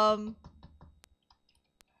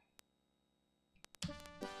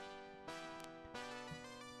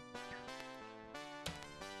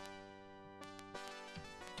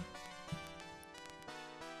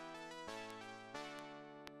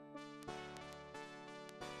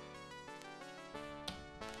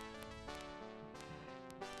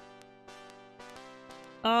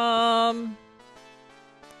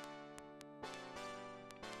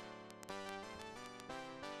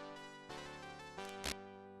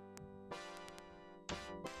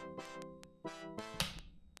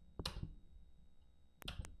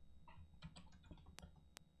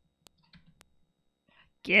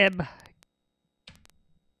 Gib.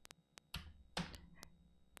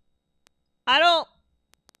 I don't...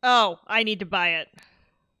 Oh, I need to buy it.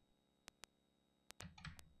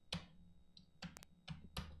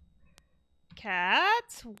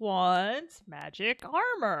 Cat wants magic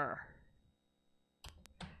armor.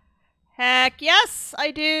 Heck yes,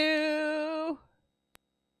 I do.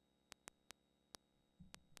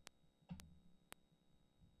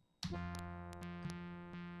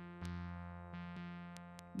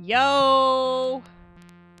 Yo.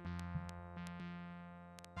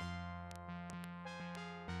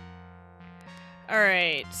 All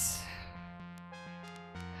right.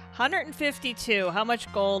 152. How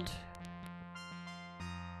much gold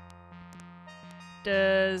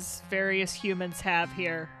does various humans have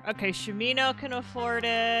here? Okay, Shumino can afford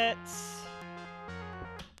it.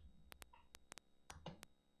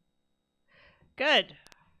 Good.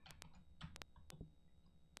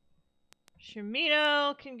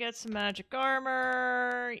 Shumino can get some magic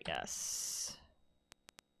armor. Yes.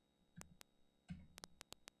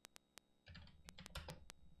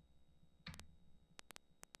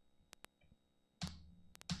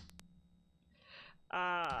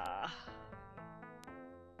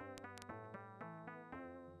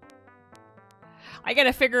 I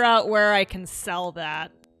gotta figure out where I can sell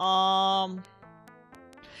that.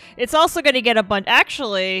 It's also gonna get a bunch.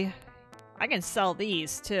 Actually, I can sell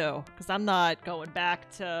these too, because I'm not going back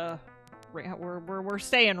to. We're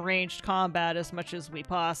staying ranged combat as much as we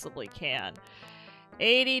possibly can.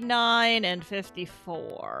 89 and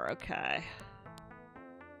 54. Okay.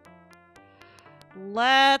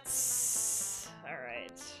 Let's. All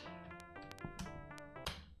right.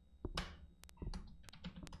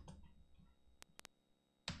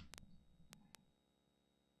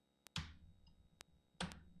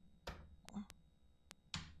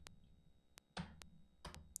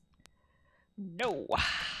 No.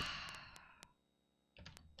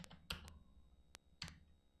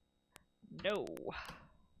 No.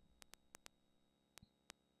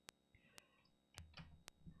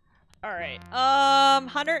 All right.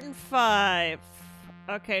 105.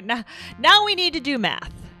 Okay, now we need to do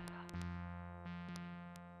math.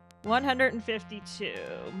 152.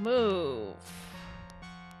 Move.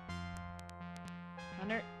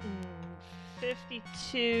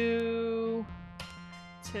 152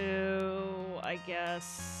 to, I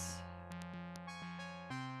guess.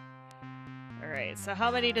 All right. So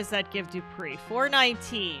how many does that give Dupree?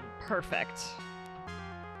 419. Perfect.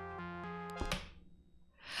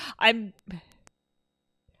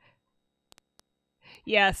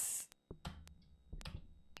 Yes.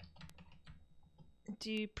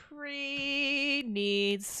 Dupree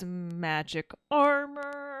needs some magic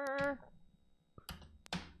armor.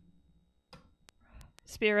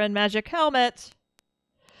 Spear and magic helmet.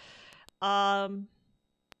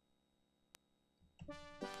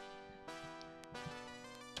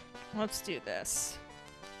 Let's do this.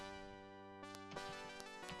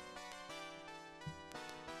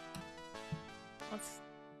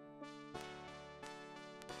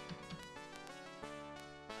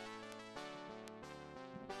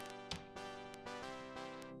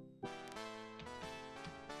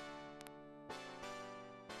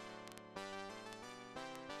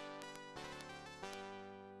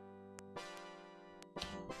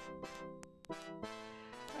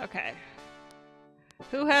 Okay.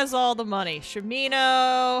 Who has all the money?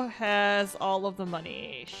 Shimino has all of the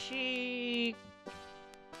money. She...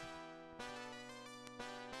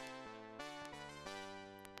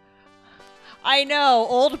 I know!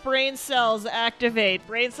 Old brain cells activate.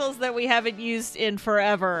 Brain cells that we haven't used in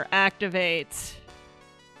forever activate.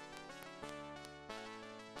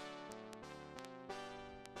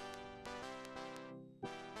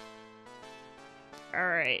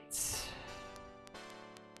 Alright.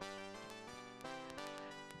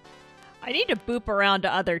 I need to boop around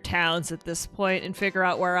to other towns at this point and figure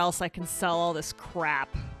out where else I can sell all this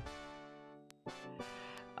crap.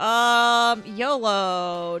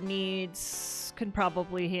 YOLO can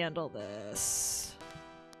probably handle this.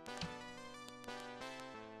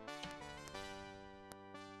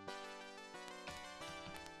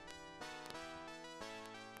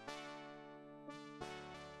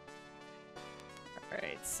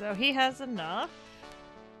 Alright, so he has enough.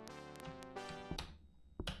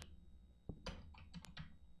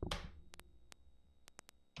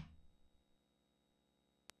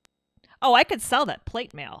 Oh, I could sell that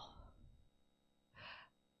plate mail.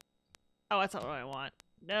 Oh, that's not what I want.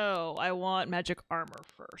 No, I want magic armor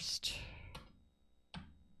first.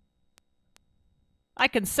 I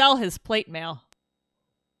can sell his plate mail.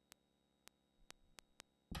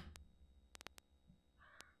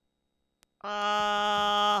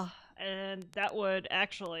 And that would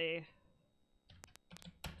actually...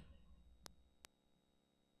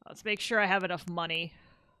 Let's make sure I have enough money.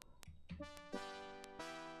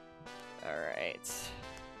 Alright.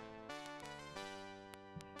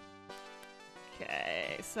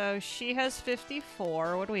 Okay, so she has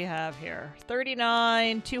 54. What do we have here?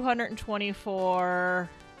 39, 224.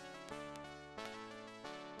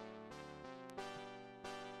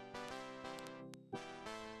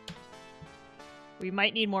 We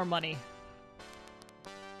might need more money.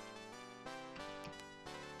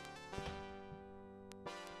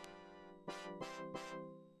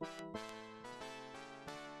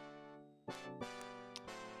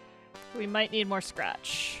 We might need more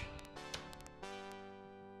scratch.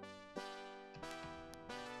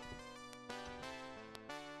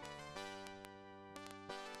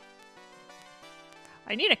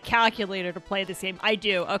 I need a calculator to play this game. I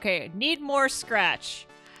do. Okay, need more scratch.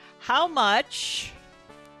 How much?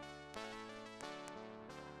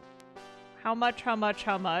 How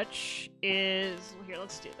much is... Here,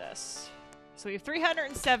 let's do this. So we have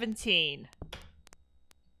 317.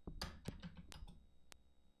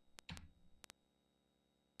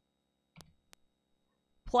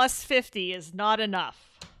 Plus 50 is not enough.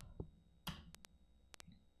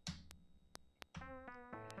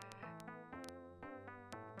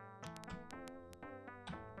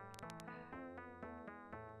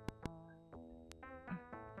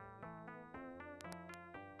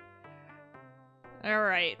 All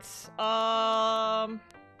right.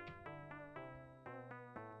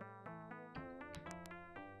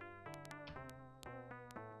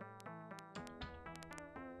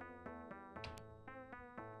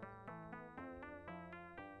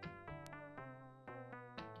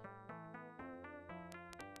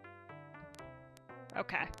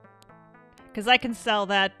 Okay. Because I can sell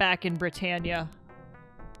that back in Britannia.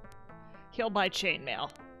 He'll buy chainmail.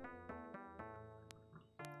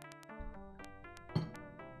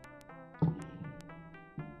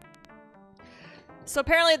 So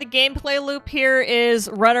apparently the gameplay loop here is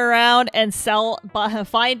run around and sell,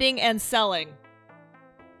 finding and selling.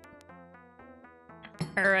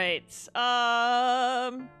 Alright, let's go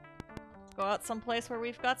out someplace where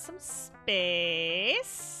we've got some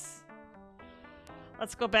space.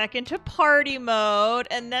 Let's go back into party mode,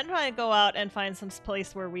 and then I go out and find some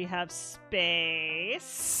place where we have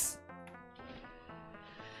space.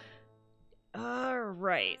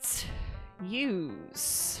 Alright.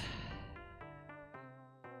 Use.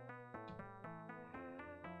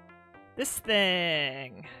 This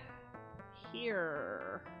thing.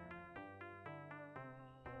 Here.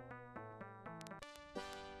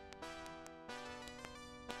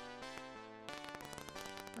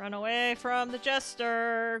 Run away from the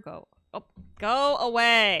jester. Go. Oh, go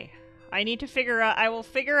away. I need to figure out. I will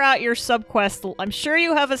figure out your subquest. I'm sure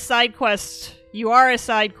you have a side quest. You are a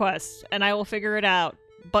side quest, and I will figure it out,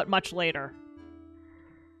 but much later.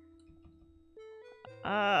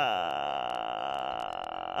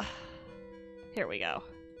 Here we go.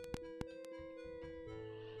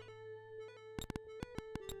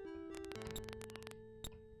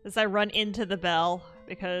 As I run into the bell,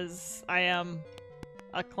 because I am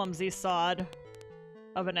a clumsy sod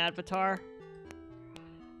of an avatar.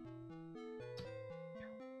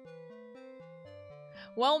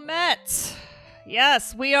 Well met!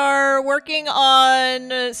 Yes, we are working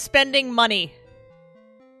on spending money.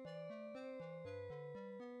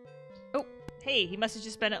 Oh, hey, he must have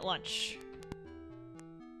just been at lunch.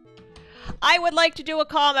 I would like to do a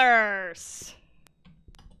commerce.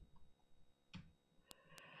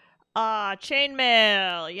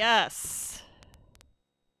 Chainmail, yes.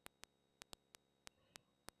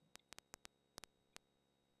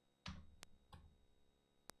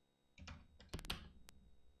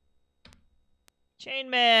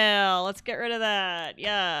 Chainmail, let's get rid of that,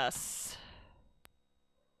 yes.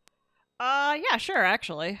 Yeah, sure,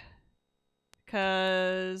 actually.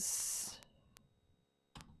 'Cause...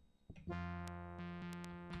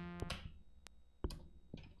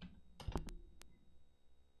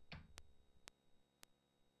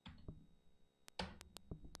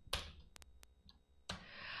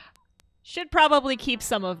 should probably keep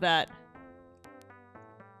some of that.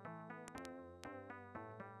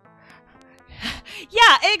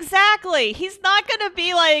 Yeah, exactly. He's not gonna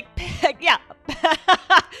be like... yeah.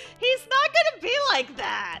 He's not gonna be like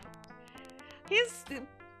that. He's...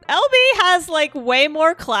 LB has, like, way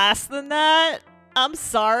more class than that. I'm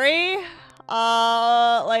sorry.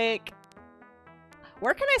 Like...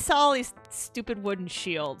 where can I sell all these stupid wooden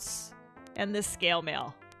shields? And this scale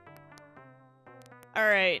mail?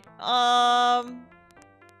 Alright,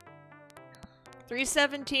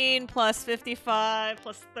 317 plus 55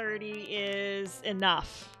 plus 30 is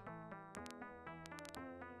enough.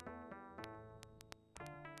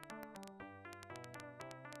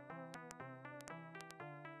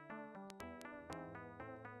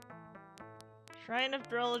 Shrine of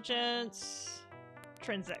Diligence,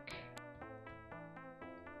 Trinsic.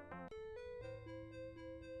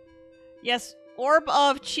 Yes, Orb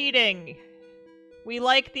of Cheating. We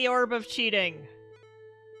like the Orb of Cheating.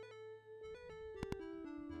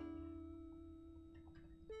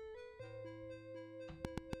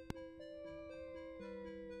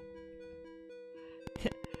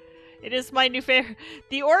 It is my new favorite.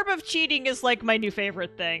 The Orb of Cheating is like my new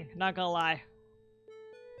favorite thing, not gonna lie.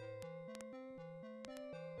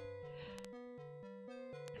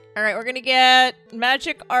 Alright, we're gonna get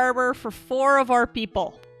magic armor for 4 of our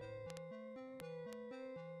people.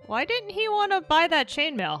 Why didn't he want to buy that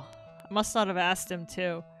chainmail? I must not have asked him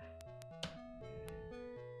to.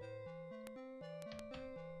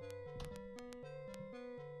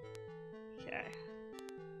 Okay.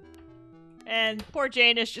 And poor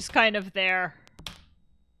Jane is just kind of there.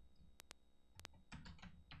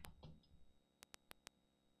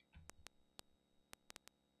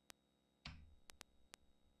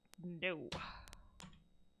 No.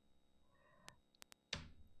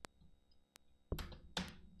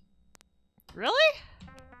 Really?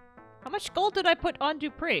 How much gold did I put on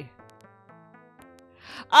Dupree?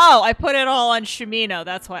 Oh, I put it all on Shimino.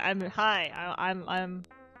 That's why I'm hi. I'm.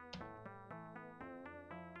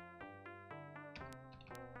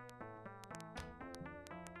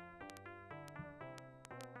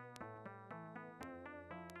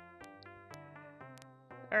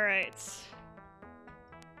 All right.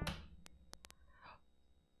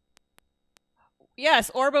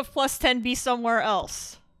 Yes, Orb of plus 10 be somewhere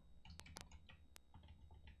else.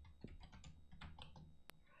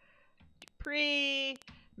 Dupree,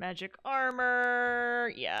 magic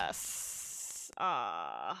armor, yes.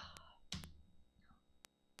 Alright,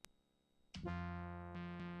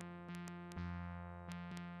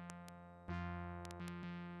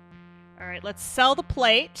 let's sell the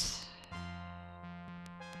plate.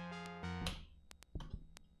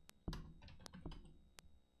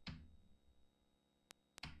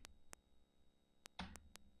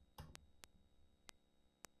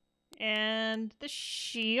 And the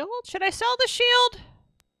shield? Should I sell the shield?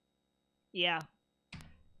 Yeah.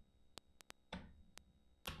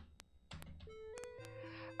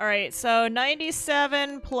 Alright, so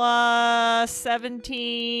 97 plus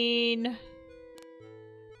 17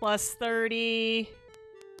 plus 30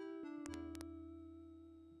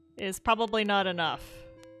 is probably not enough.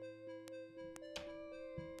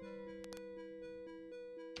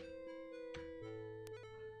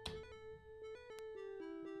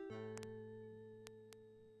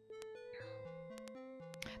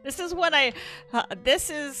 This is when this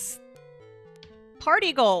is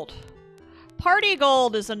Party Gold. Party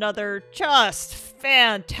Gold is another just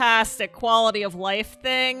fantastic quality of life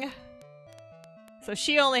thing. So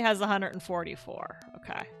she only has 144.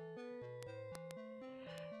 Okay.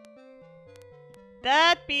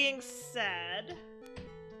 That being said...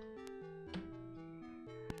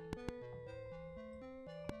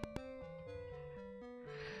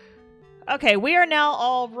 okay, we are now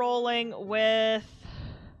all rolling with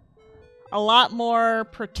a lot more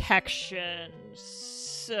protection.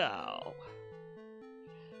 So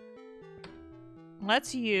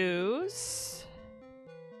let's use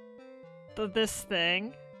this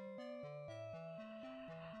thing.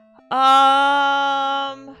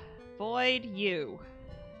 Void you.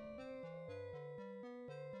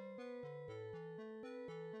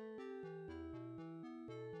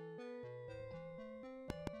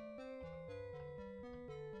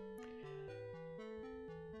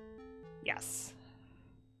 Yes.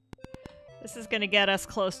 This is going to get us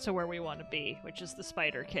close to where we want to be, which is the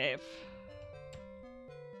spider cave.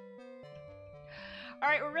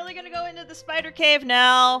 Alright, we're really going to go into the spider cave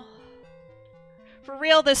now. For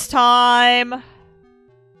real this time.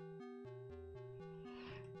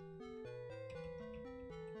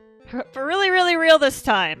 For really, really real this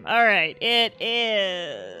time. Alright, it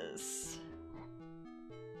is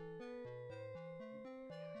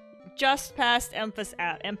just past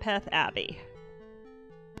Empath Abbey.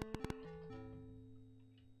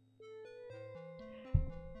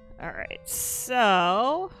 Alright,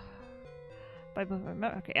 so...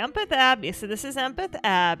 Okay, Empath Abbey. So this is Empath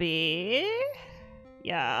Abbey.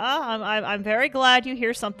 Yeah, I'm very glad you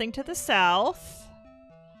hear something to the south.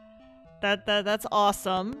 That's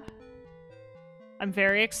awesome. I'm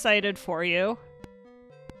very excited for you.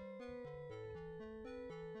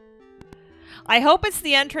 I hope it's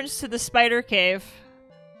the entrance to the spider cave.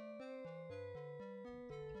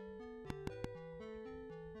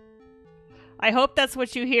 I hope that's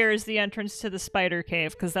what you hear is the entrance to the spider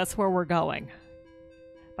cave, because that's where we're going.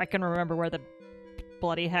 If I can remember where the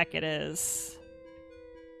bloody heck it is.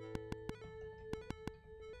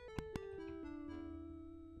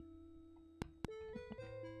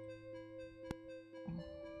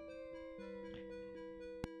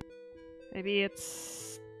 Maybe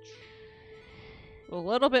it's a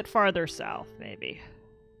little bit farther south, maybe.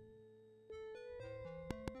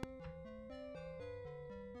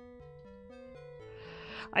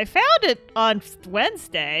 I found it on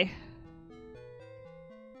Wednesday.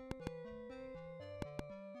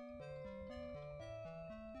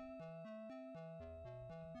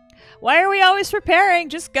 Why are we always preparing?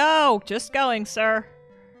 Just go. Just going, sir.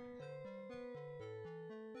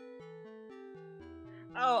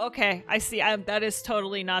 Oh, okay. I see. That is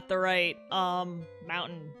totally not the right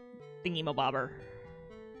mountain thingy-mabobber.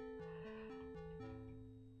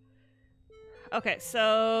 Okay,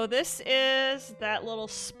 so this is that little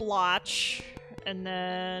splotch, and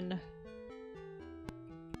then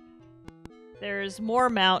there's more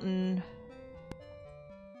mountain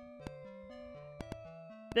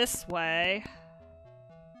this way.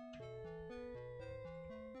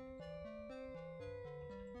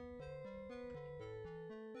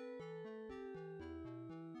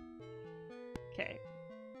 Okay.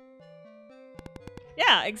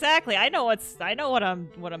 Yeah, exactly. I know what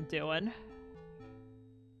I'm doing.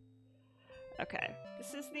 Okay,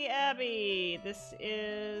 this is the Abbey. This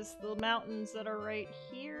is the mountains that are right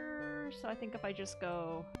here. So I think if I just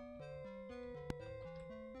go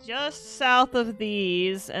just south of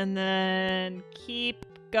these and then keep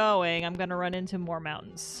going, I'm gonna run into more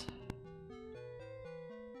mountains.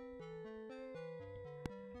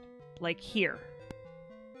 Like here.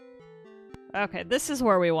 Okay, this is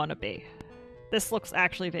where we want to be. This looks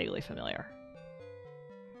actually vaguely familiar.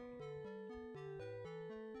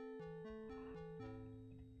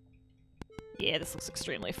 Yeah, this looks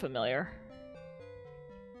extremely familiar.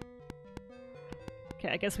 Okay,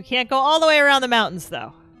 I guess we can't go all the way around the mountains,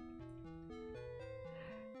 though.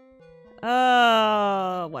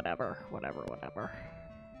 Whatever.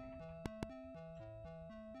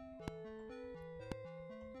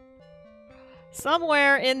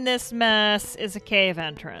 Somewhere in this mess is a cave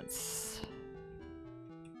entrance.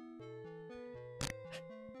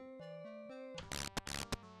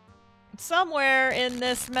 Somewhere in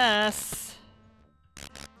this mess...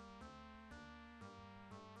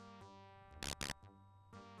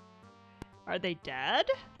 Are they dead?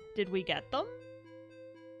 Did we get them?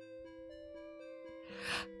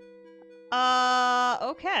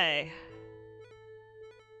 Okay.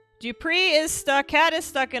 Dupree is stuck. Cat is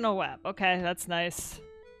stuck in a web. Okay, that's nice.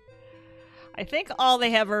 I think all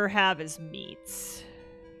they ever have is meats.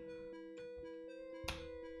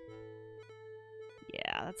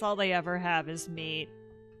 Yeah, that's all they ever have is meat.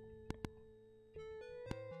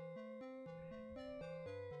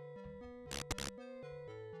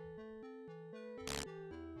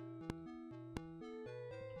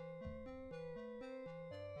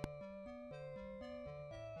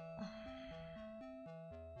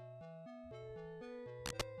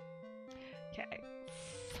 Okay.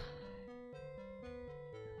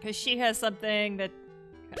 Because she has something that...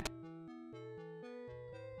 Okay.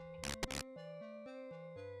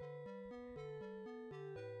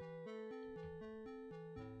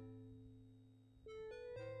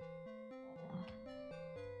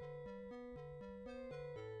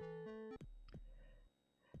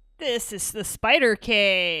 This is the spider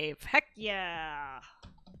cave. Heck yeah.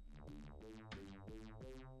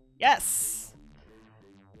 Yes.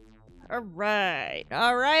 All right.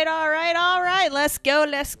 All right. All right. All right. Let's go.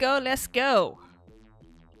 Let's go. Let's go.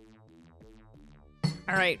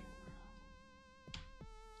 All right.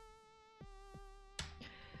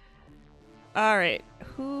 All right.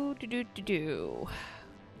 Who do?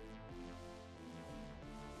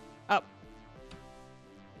 Up.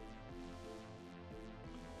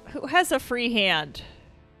 Who has a free hand?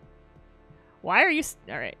 Why are you...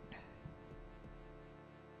 Alright.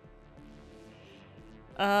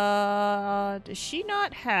 Does she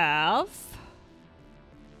not have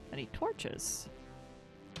any torches?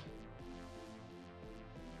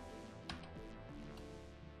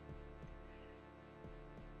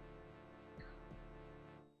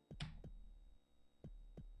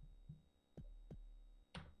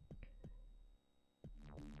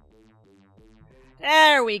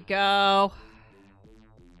 There we go.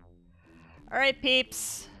 Alright,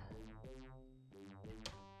 peeps.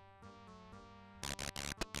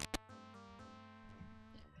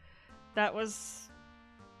 That was...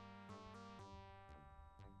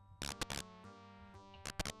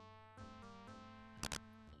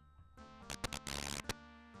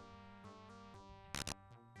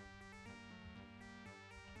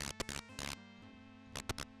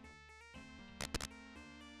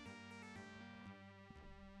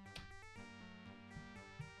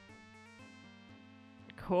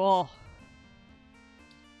 Cool.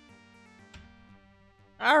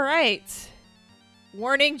 Alright.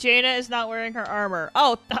 Warning, Jaina is not wearing her armor.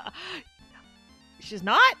 Oh, she's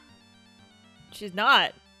not? She's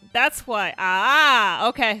not. That's why. Ah,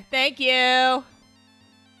 okay. Thank you.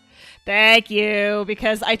 Thank you,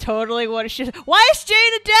 because I totally would have... Why is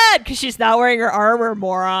Jaina dead? Because she's not wearing her armor,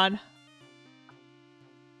 moron.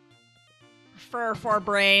 Fur for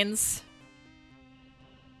brains.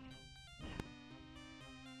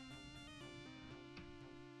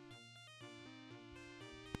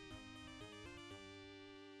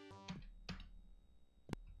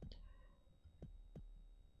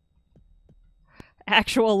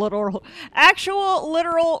 Actual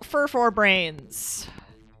literal fur for brains.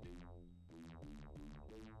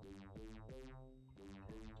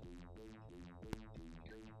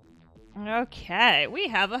 Okay, we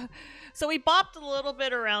have a... So we bopped a little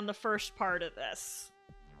bit around the first part of this.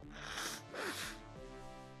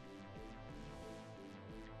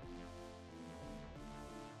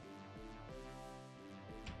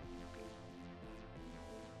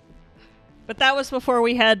 But that was before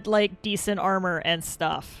we had, like, decent armor and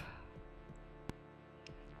stuff.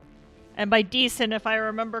 And by decent, if I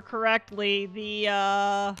remember correctly,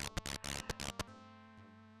 the,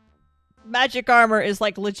 magic armor is,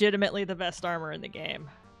 like, legitimately the best armor in the game.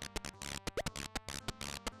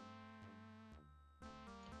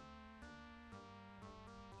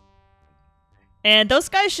 And those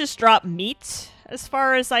guys just drop meat, as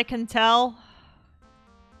far as I can tell.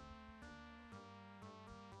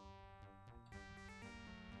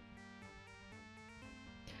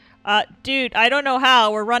 Dude, I don't know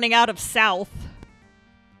how. We're running out of south.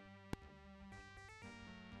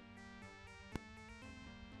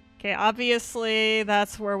 Okay, obviously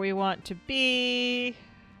that's where we want to be.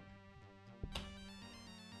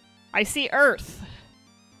 I see Earth.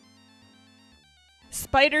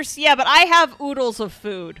 Spiders, yeah, but I have oodles of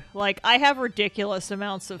food. Like, I have ridiculous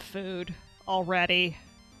amounts of food already.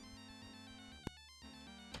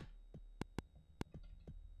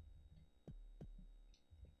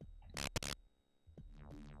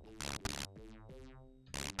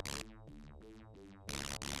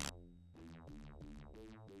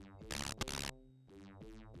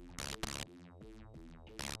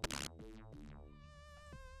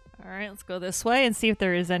 Alright, let's go this way and see if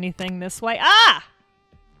there is anything this way. Ah!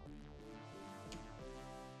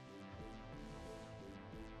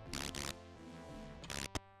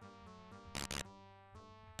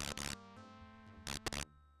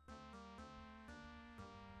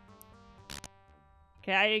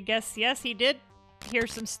 Okay, I guess, yes, he did hear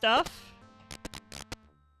some stuff.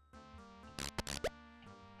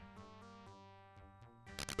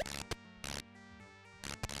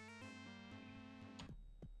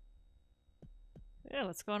 Yeah,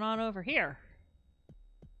 what's going on over here?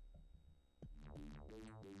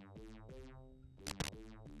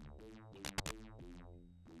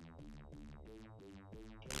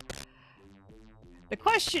 The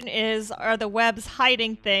question is, are the webs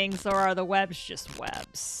hiding things, or are the webs just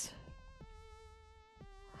webs?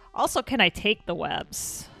 Also, can I take the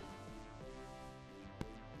webs?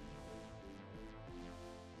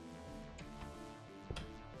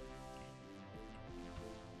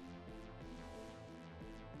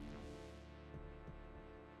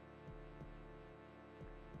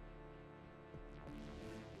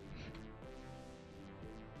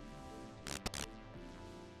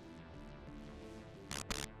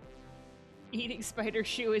 Eating spider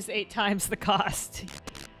shoe is 8 times the cost.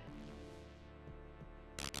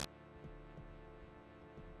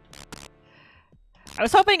 I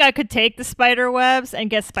was hoping I could take the spider webs and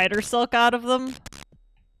get spider silk out of them.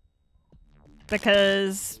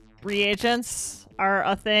 Because reagents are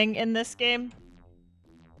a thing in this game.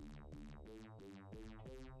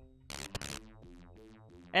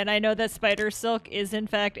 And I know that spider silk is in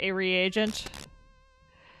fact a reagent.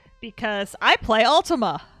 Because I play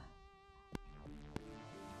Ultima.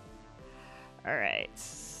 Alright.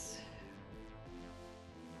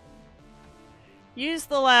 Use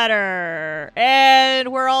the ladder.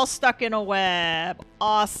 And we're all stuck in a web.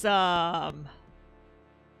 Awesome.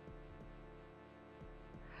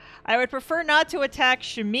 I would prefer not to attack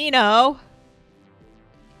Shimino.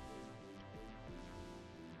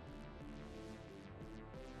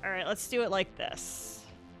 Alright, let's do it like this.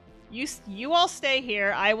 You all stay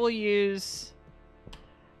here. I will use...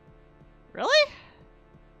 Really?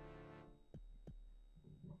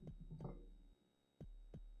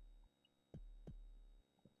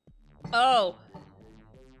 Oh.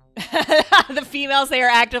 The females they are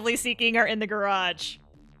actively seeking are in the garage.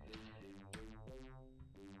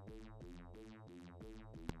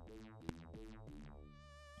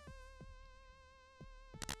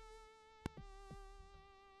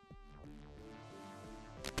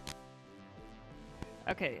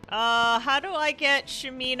 Okay, how do I get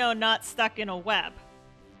Shimino not stuck in a web?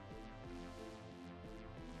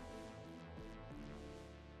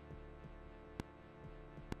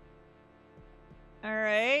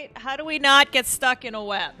 Alright, how do we not get stuck in a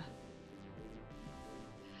web?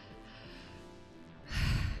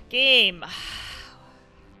 Game.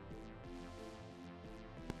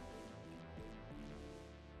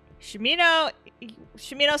 Shimino,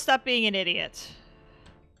 stop being an idiot.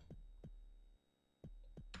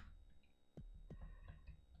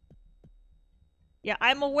 Yeah,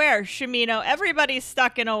 I'm aware, Shimino. Everybody's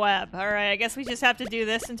stuck in a web. Alright, I guess we just have to do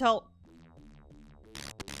this until...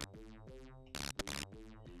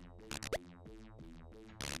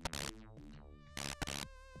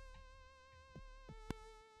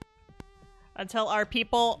 Until our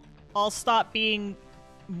people all stop being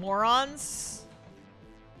morons.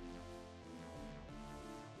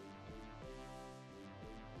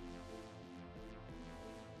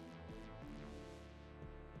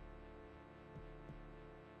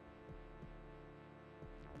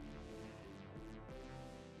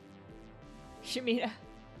 Shimina.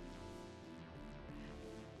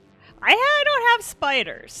 I don't have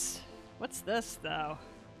spiders. What's this, though?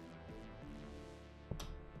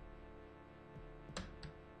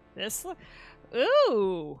 This look...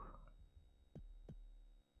 Ooh!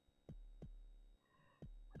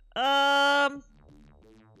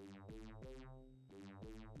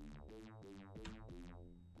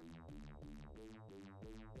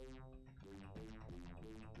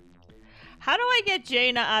 How do I get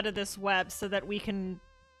Jaina out of this web so that we can...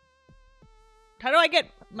 How do I get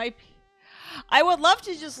my... I would love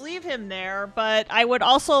to just leave him there, but I would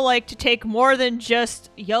also like to take more than just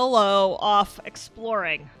YOLO off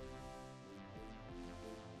exploring.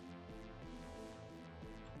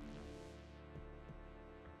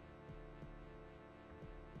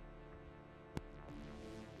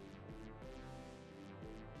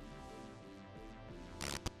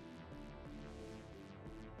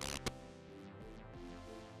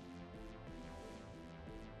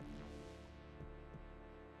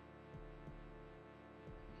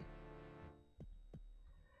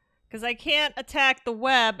 Because I can't attack the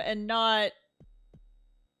web and not...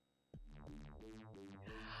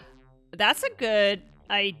 That's a good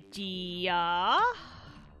idea.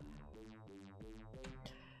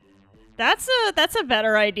 That's a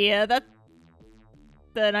better idea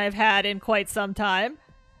than I've had in quite some time.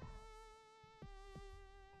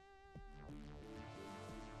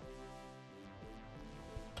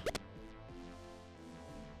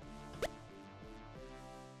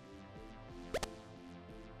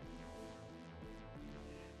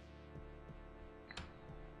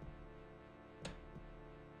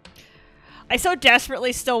 I so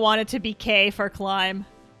desperately still wanted to be K for climb.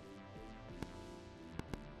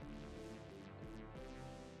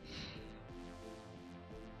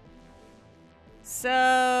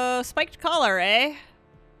 So, spiked collar, eh?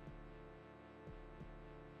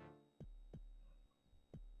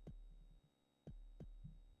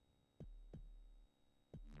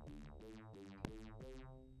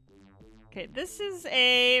 Okay, this is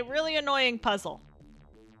a really annoying puzzle.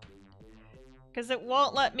 Because it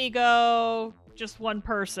won't let me go just one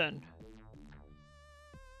person.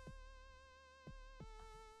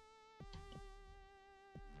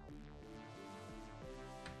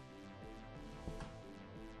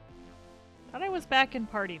 Thought I was back in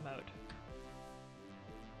party mode.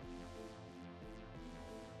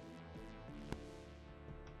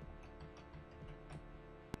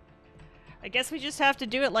 I guess we just have to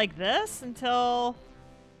do it like this until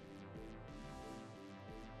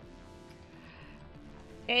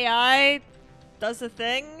AI does a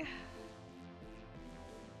thing.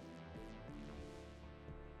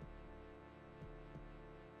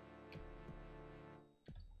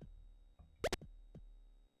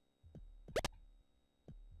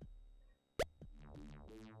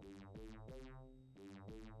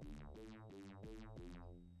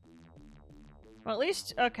 Well, at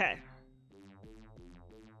least, okay.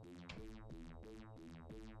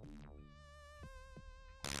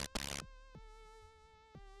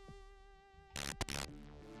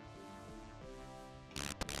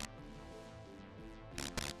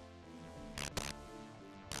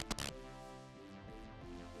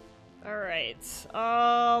 All right.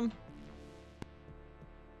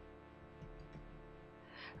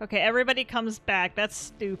 Okay, everybody comes back. That's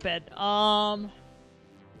stupid.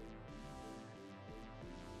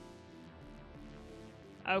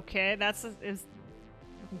 Okay, is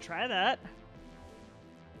we can try that.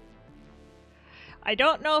 I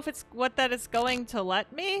don't know if it's what that is going to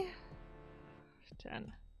let me.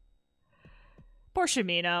 10. Poor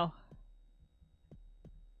Shimino.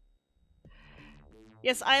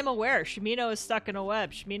 Yes, I am aware. Shimino is stuck in a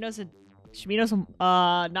web. Shimino's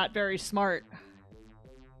not very smart.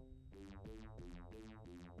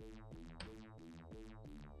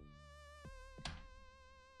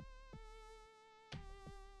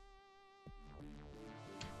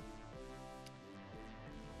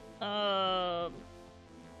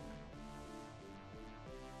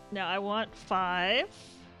 Now I want 5.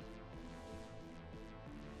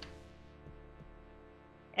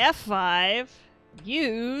 F5.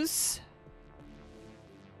 Use.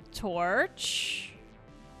 Torch.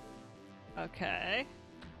 Okay.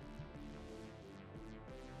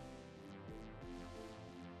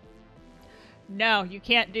 No, you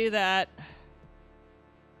can't do that.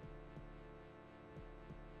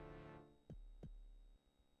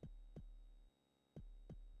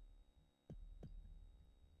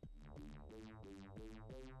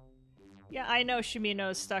 Yeah, I know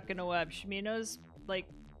Shimino's stuck in a web. Shimino's, like...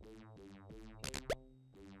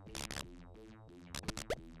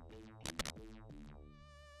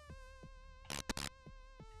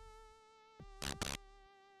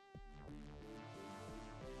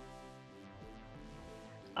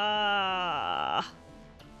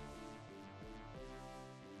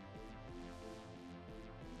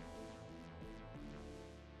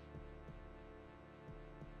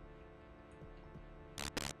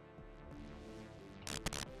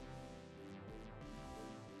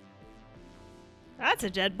 That's a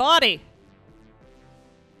dead body.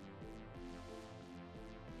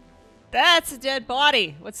 That's a dead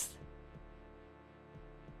body. What's...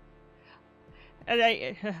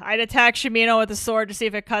 I'd attack Shimino with a sword to see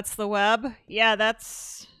if it cuts the web. Yeah,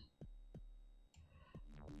 that's...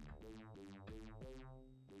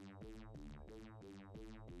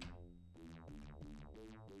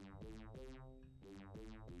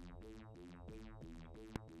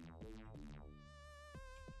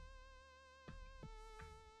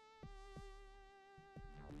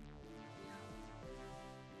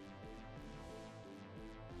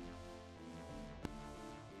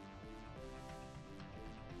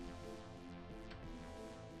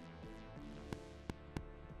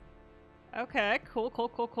 Okay, cool.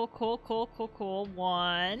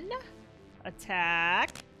 1. Attack.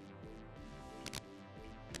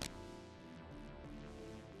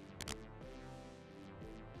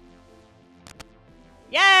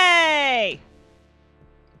 Yay!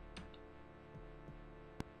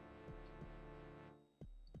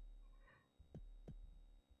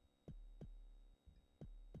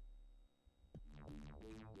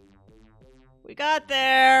 We got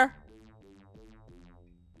there!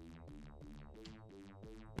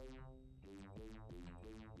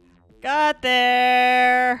 Got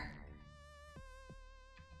there!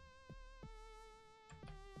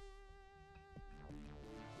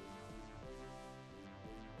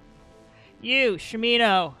 You,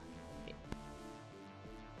 Shimino.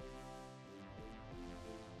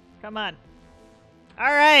 Come on.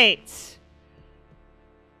 Alright!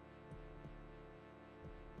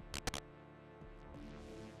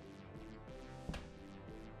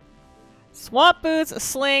 Swamp boots, a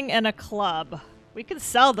sling, and a club. We could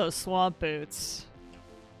sell those swamp boots.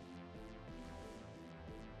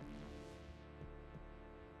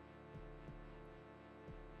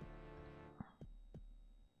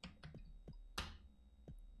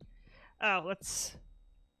 Oh, let's...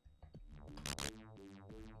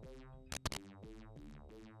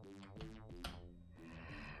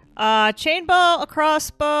 Chain bow, a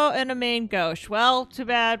crossbow, and a main gauche. Well, too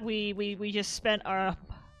bad we just spent our...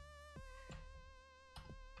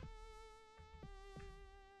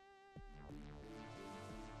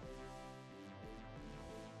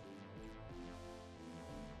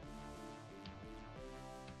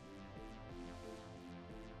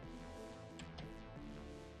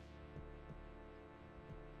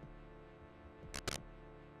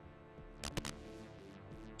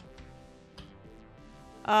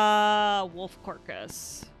 Wolf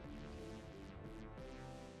Corcus.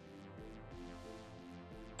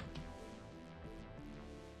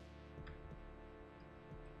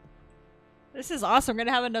 This is awesome. We're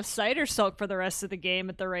gonna have enough cider silk for the rest of the game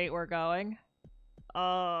at the rate we're going.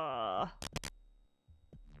 What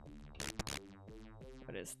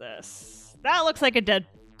is this? That looks like a dead...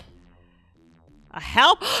 A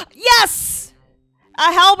Yes!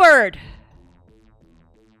 A halberd!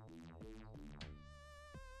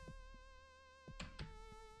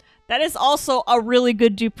 That is also a really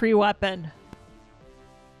good Dupree weapon.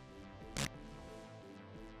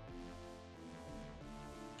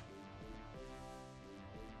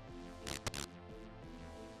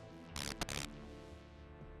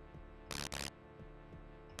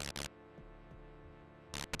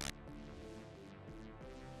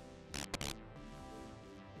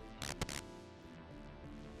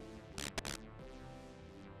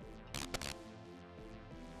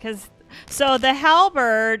 So the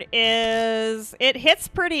halberd it hits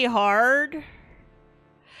pretty hard.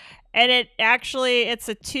 And it's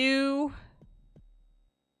a 2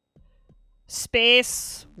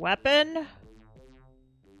 space weapon.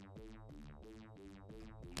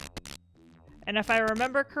 And if I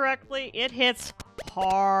remember correctly, it hits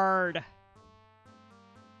hard.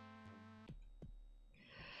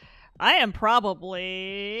 I am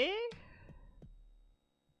probably...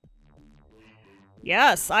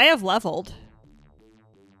 Yes, I have leveled.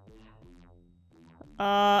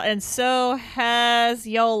 And so has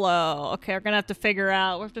YOLO. Okay, we're gonna have to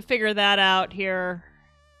figure that out here.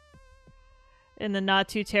 In the not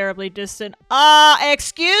too terribly distant...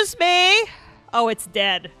 excuse me! Oh, it's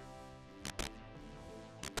dead.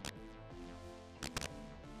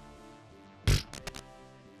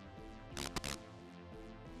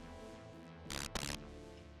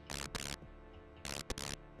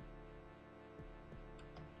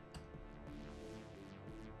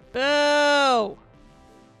 Boo!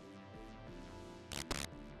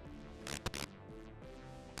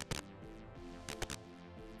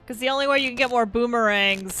 Because the only way you can get more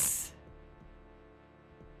boomerangs...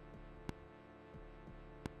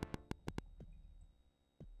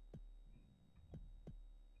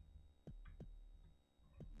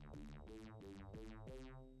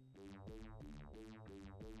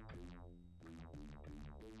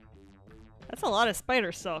 That's a lot of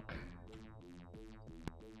spider silk.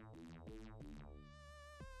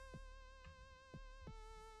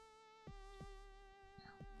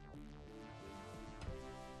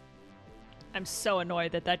 I'm so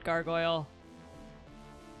annoyed that that gargoyle...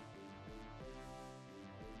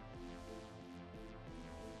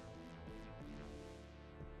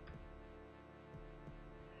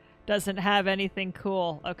 doesn't have anything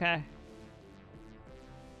cool. Okay.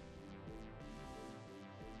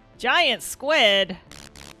 Giant squid?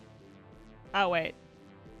 Oh, wait.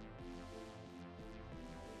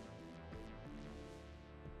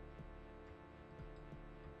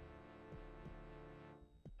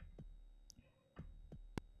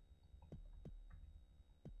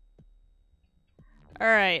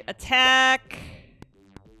 Alright, attack.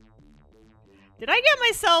 Did I get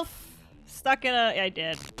myself stuck in a... I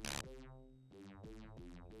did.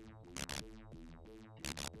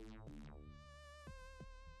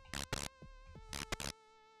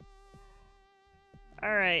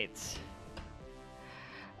 Alright.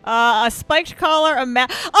 A spiked collar, a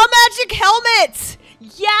magic helmet!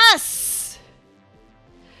 Yes!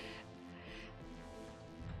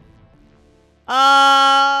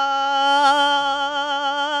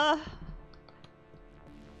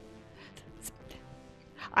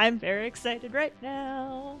 I'm very excited right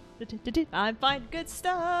now. I'm finding good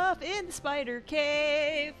stuff in the spider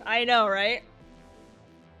cave. I know, right?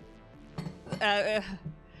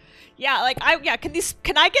 Yeah, like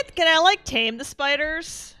can I like tame the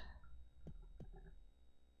spiders?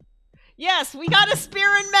 Yes, we got a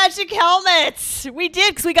spear and magic helmet. We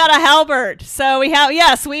did, because we got a halberd. So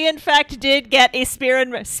we in fact did get a spear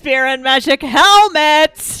and magic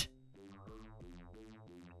helmet.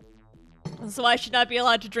 So I should not be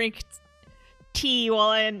allowed to drink tea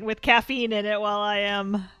with caffeine in it while I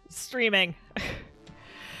am streaming.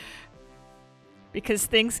 Because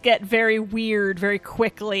things get very weird very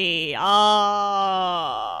quickly.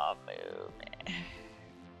 Ah, move.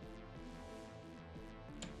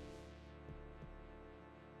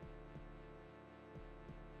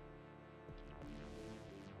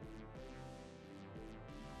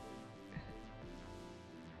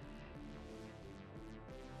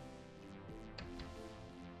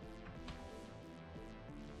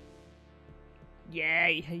 Yeah,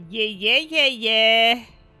 yeah, yeah, yeah, yeah.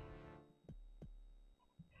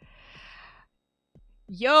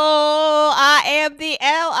 Yo, I am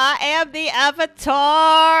the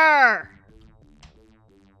Avatar!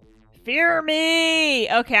 Fear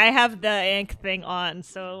me! Okay, I have the ink thing on,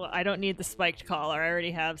 so I don't need the spiked collar. I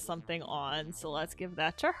already have something on, so let's give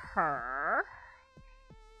that to her.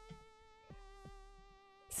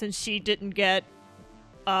 Since she didn't get...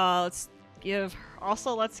 let's give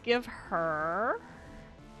her...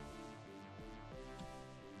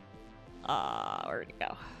 where'd it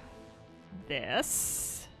go?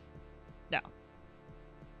 This. No.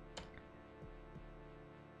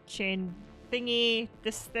 Chain thingy,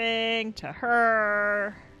 this thing to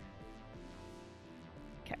her.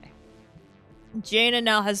 Okay. Jaina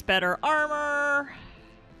now has better armor.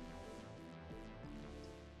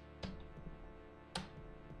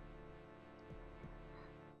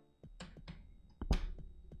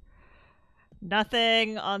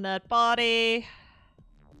 Nothing on that body.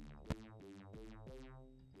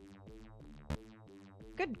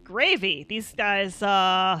 Good gravy. These guys, these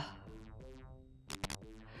are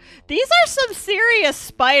some serious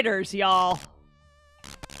spiders, y'all.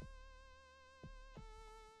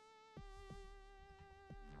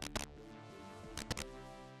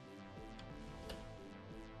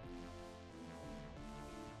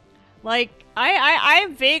 Like,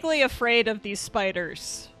 I'm vaguely afraid of these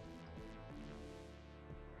spiders.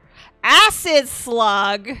 Acid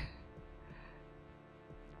slug!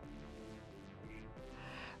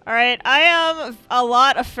 Alright, I am a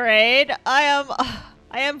lot afraid. I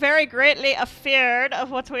am very greatly afeared of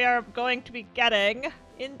what we are going to be getting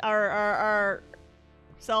in ourselves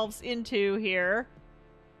into here.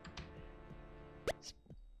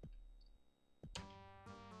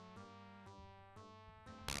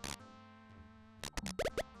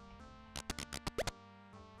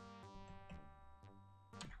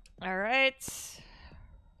 Alright.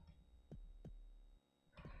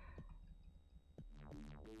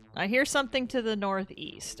 I hear something to the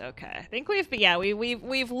northeast. Okay. I think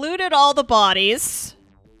we've looted all the bodies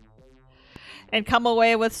and come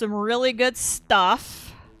away with some really good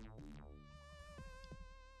stuff.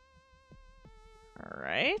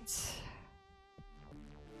 Alright.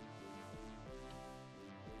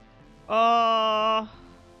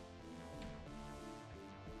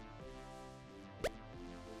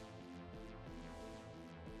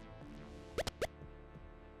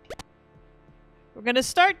 We're gonna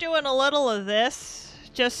start doing a little of this,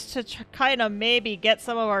 just to kind of maybe get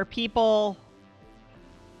some of our people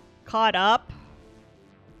caught up.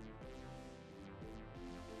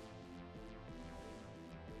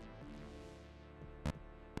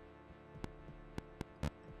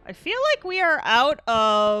 I feel like we are out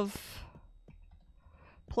of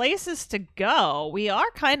places to go. We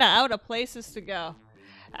are kind of out of places to go.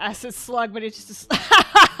 Acid slug, but it's just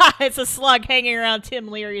it's a slug hanging around Tim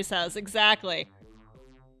Leary's house. Exactly.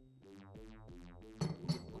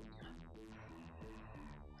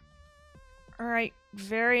 Alright,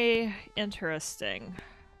 very interesting.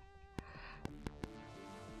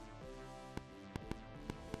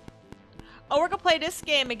 Oh, we're gonna play this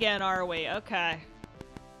game again, are we? Okay.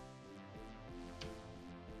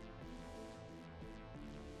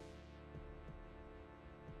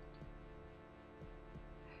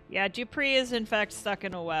 Yeah, Dupree is in fact stuck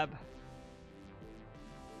in a web.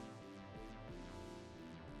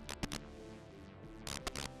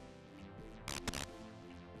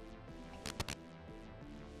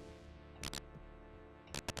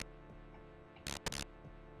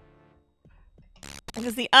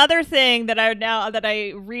 Because the other thing that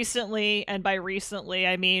I recently, and by recently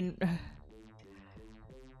I mean,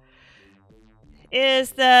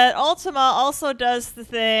 is that Ultima also does the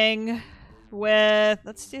thing with,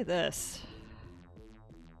 let's do this.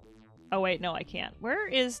 Oh wait, no I can't. Where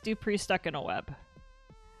is Dupree stuck in a web?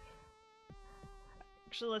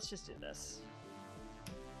 Actually, let's just do this.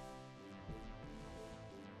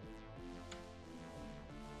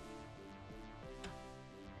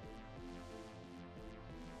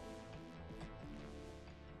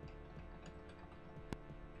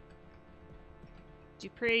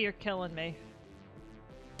 Dupree, you're killing me.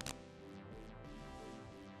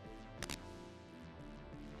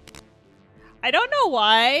 I don't know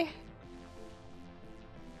why.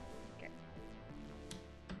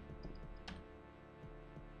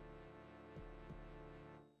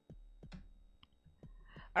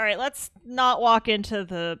 Alright, let's not walk into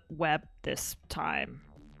the web this time.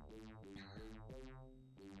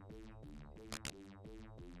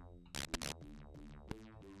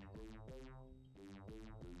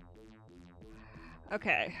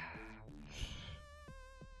 Okay.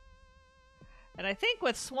 And I think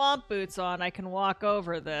with swamp boots on, I can walk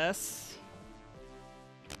over this.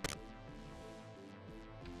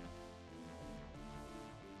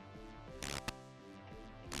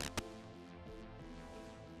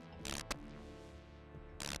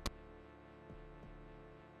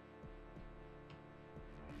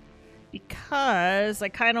 Because I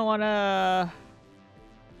kind of want to...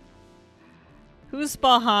 Who's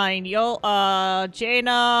behind?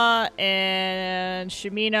 Jaina and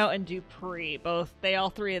Shimino and Dupree. All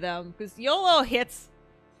three of them. Because Yolo hits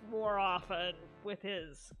more often with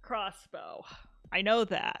his crossbow. I know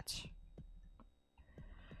that.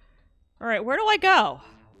 Alright, where do I go?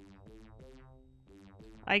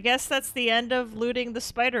 I guess that's the end of looting the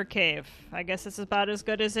spider cave. I guess it's about as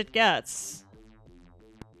good as it gets.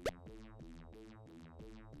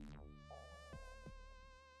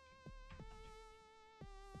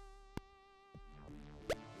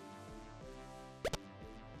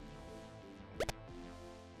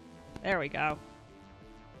 There we go.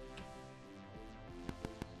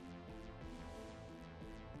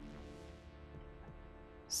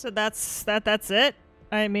 So that's it?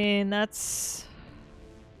 I mean, that's...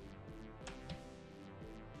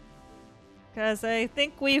 Because I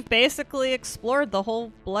think we've basically explored the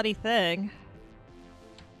whole bloody thing.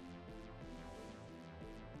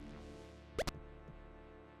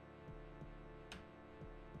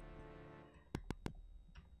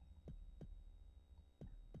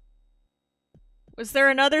 Was there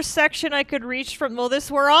another section I could reach from? Well,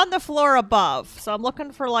 we're on the floor above, so I'm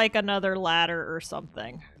looking for like another ladder or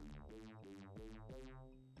something.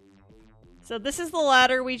 So this is the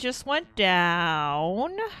ladder we just went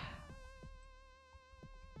down.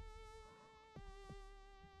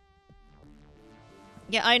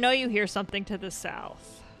 Yeah, I know you hear something to the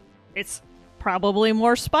south. It's probably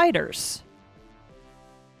more spiders.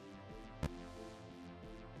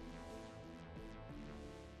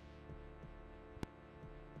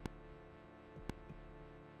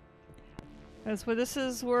 That's what this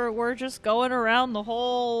is. We're just going around the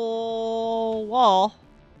whole wall.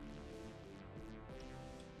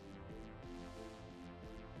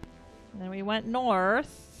 And then we went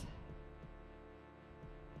north.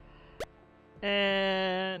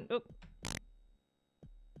 And oop.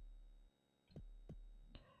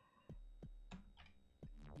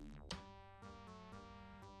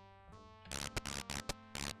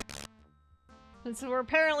 And so we're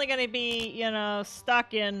apparently going to be, you know,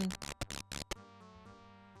 stuck in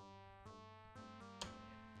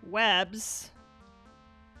webs.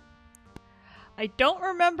 I don't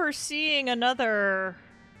remember seeing another...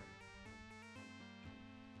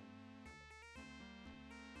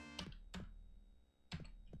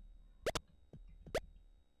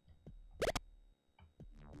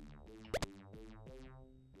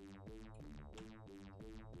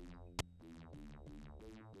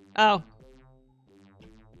 Oh.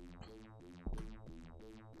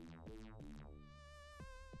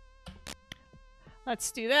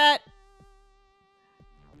 Let's do that.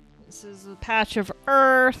 This is a patch of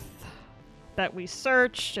earth that we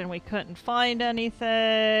searched and we couldn't find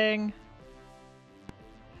anything.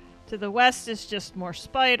 To the west is just more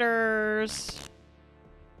spiders.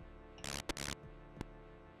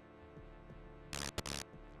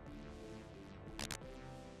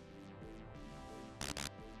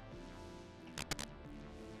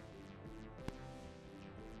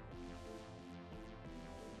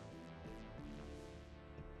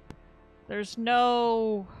 There's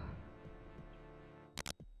no...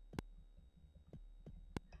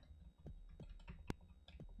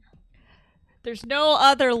 There's no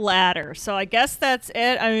other ladder, so I guess that's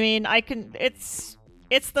it. I mean, it's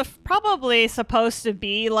probably supposed to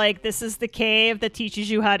be like, this is the cave that teaches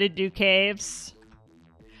you how to do caves.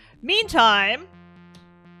 Meantime,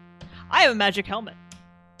 I have a magic helmet.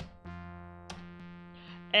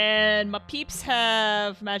 And my peeps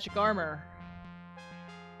have magic armor.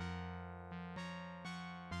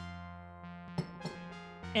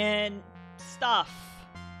 And stuff.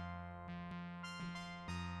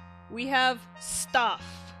 We have stuff.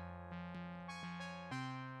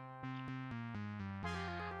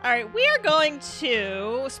 Alright, we are going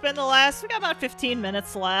to spend we got about 15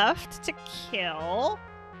 minutes left to kill.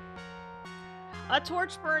 A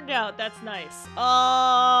torch burned out, that's nice.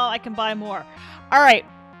 Oh, I can buy more. Alright.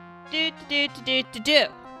 We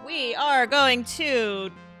are going to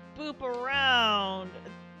boop around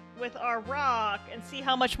with our rock and see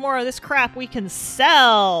how much more of this crap we can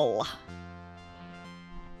sell.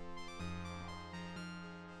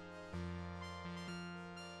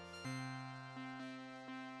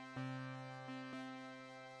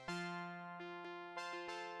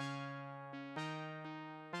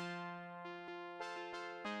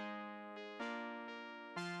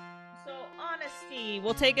 Honesty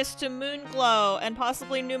will take us to Moonglow and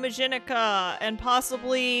possibly New Magenica, and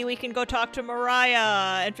possibly we can go talk to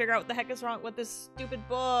Mariah and figure out what the heck is wrong with this stupid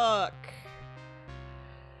book.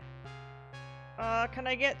 Can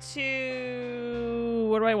I get to...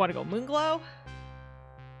 where do I want to go? Moonglow?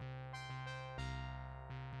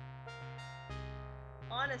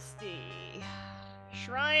 Honesty.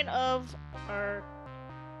 Shrine of...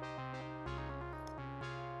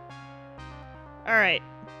 Alright.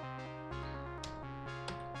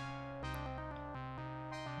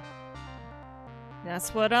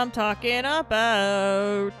 That's what I'm talking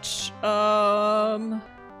about.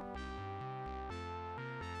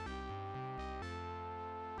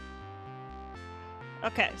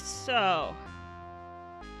 Okay, so...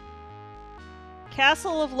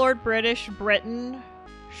 Castle of Lord British, Britain.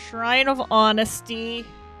 Shrine of Honesty.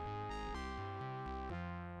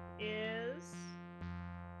 Is...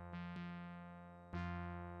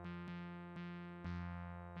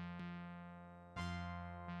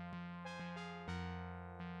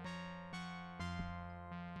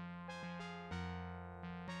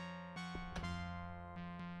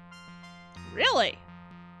 Really?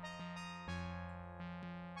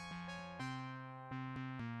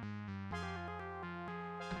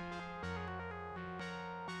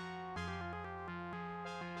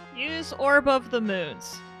 Use Orb of the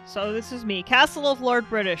Moons. So this is me. Castle of Lord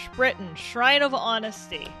British, Britain, Shrine of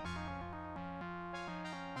Honesty.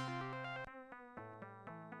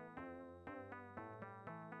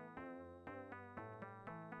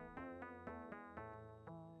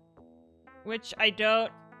 Which I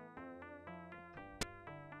don't...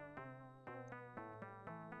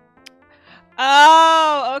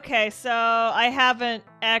 Oh, okay, so I haven't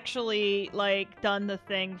actually, like, done the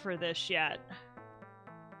thing for this yet.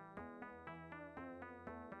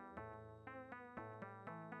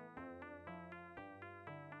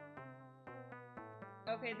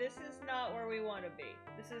 Okay, this is not where we want to be.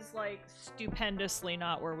 This is, like, stupendously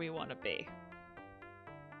not where we want to be.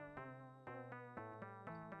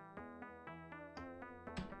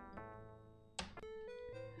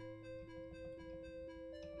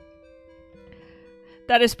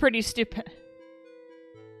 That is pretty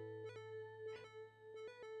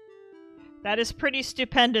That is pretty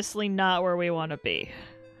stupendously not where we want to be.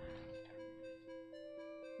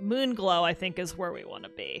 Moonglow, I think, is where we want to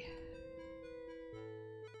be.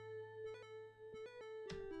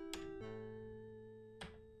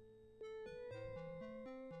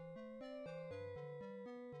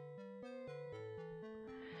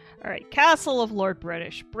 Alright, Castle of Lord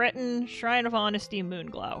British, Britain, Shrine of Honesty,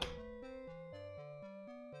 Moonglow.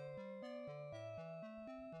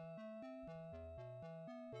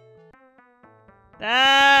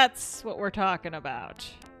 That's what we're talking about.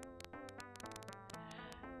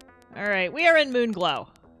 Alright, we are in Moonglow.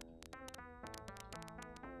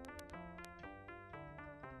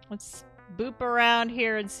 Let's boop around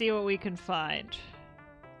here and see what we can find.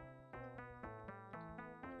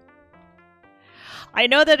 I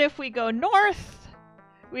know that if we go north,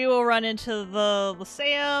 we will run into the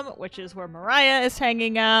Lyceum, which is where Mariah is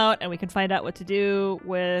hanging out, and we can find out what to do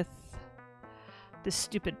with this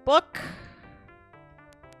stupid book.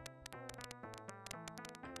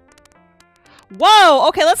 Whoa!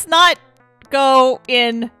 Okay, let's not go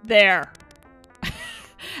in there.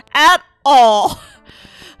 At all.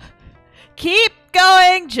 Keep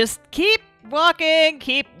going, just keep walking,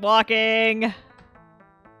 keep walking.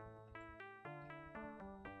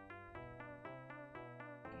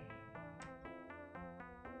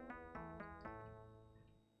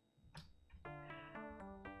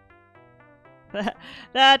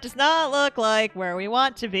 That does not look like where we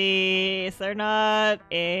want to be. Is there not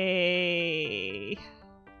a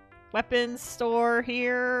weapons store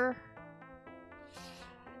here?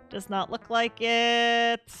 Does not look like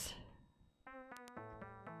it.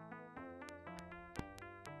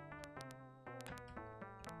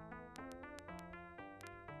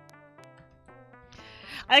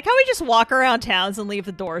 I like how we just walk around towns and leave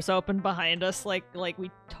the doors open behind us like we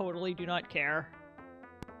totally do not care.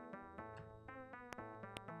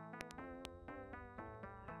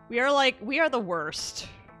 We are the worst.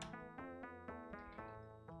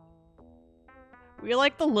 We are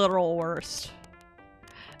like the literal worst.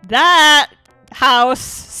 That house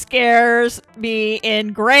scares me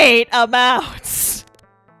in great amounts.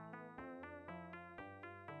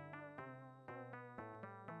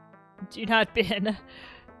 Do not bin.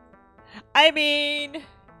 I mean,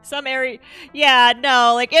 some area. Yeah,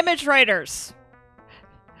 no, like image writers.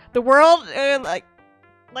 The world, like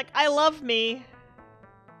I love me.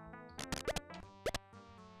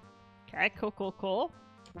 Okay, cool, cool, cool.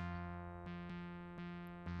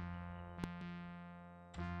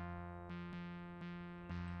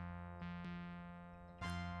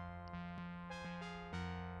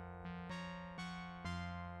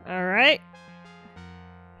 All right.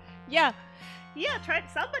 Yeah. Yeah, try.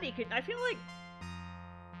 Somebody could. I feel like.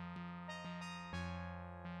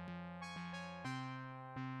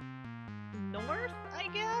 North, I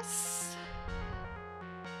guess?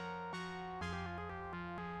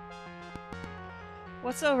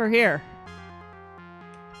 What's over here?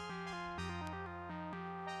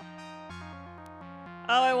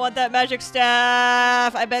 Oh, I want that magic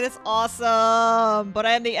staff. I bet it's awesome. But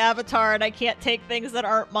I am the avatar and I can't take things that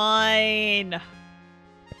aren't mine.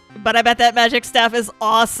 But I bet that magic staff is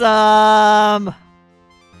awesome.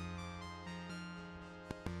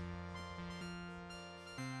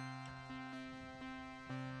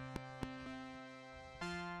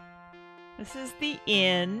 This is the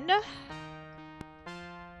inn.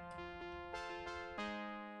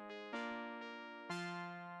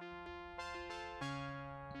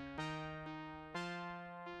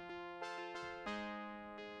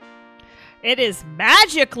 It is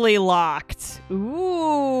magically locked.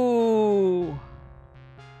 Ooh.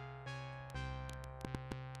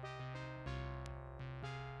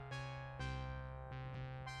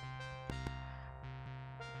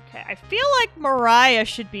 Okay, I feel like Mariah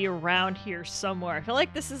should be around here somewhere. I feel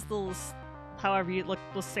like this is the, however you look,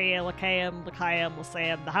 Lyceum,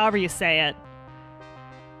 however you say it.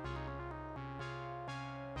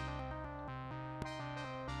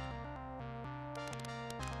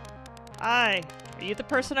 Hi, are you the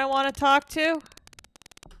person I want to talk to?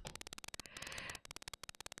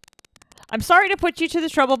 I'm sorry to put you to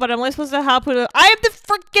this trouble, but I'm only supposed to help with. I am the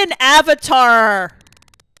freaking avatar!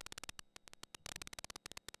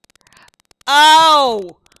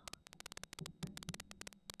 Oh!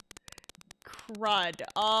 Crud.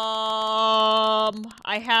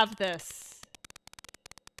 I have this.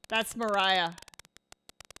 That's Mariah.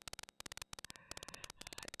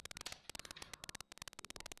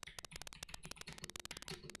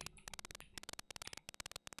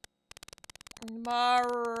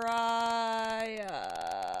 Mariah.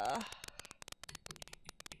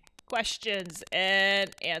 Questions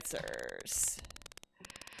and answers.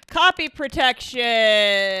 Copy protection.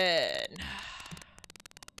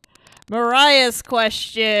 Mariah's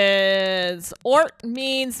questions. Ort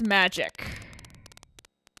means magic.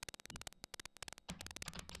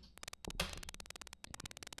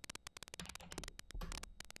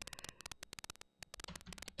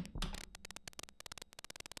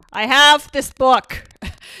 I have this book.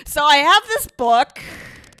 So I have this book.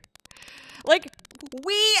 Like,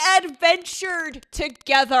 we adventured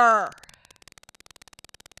together.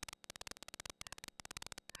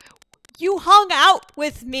 You hung out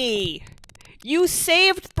with me. You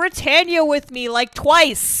saved Britannia with me like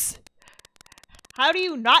twice. How do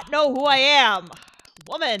you not know who I am?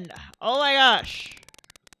 Woman. Oh my gosh.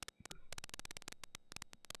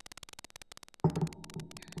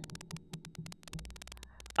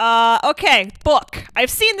 Okay, book. I've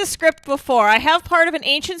seen the script before. I have part of an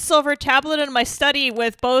ancient silver tablet in my study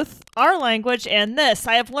with both our language and this.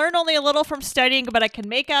 I have learned only a little from studying, but I can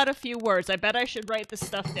make out a few words. I bet I should write this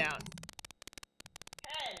stuff down.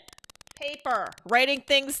 Pen. Paper. Writing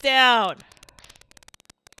things down.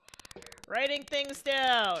 Writing things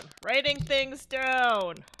down. Writing things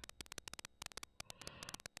down.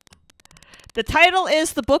 The title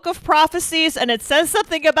is The Book of Prophecies, and it says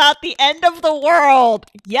something about the end of the world.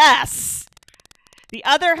 Yes. The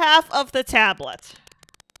other half of the tablet.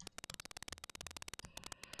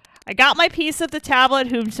 I got my piece of the tablet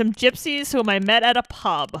from some gypsies whom I met at a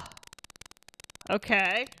pub.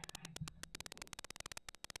 Okay.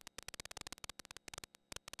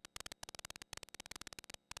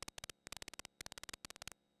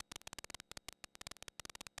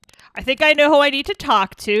 I think I know who I need to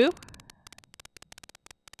talk to.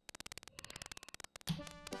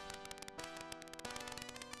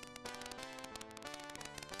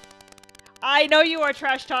 I know you are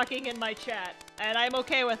trash talking in my chat, and I'm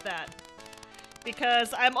okay with that.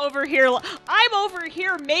 Because I'm over here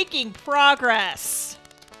making progress.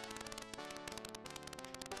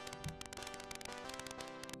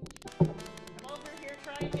 I'm over here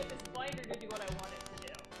trying to get this binder to do what I want it to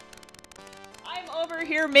do. I'm over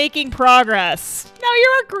here making progress. No,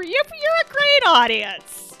 you're a great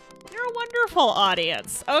audience. You're a wonderful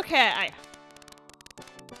audience. Okay,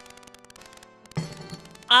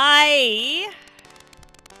 I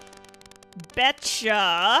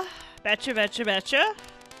betcha.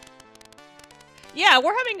 Yeah,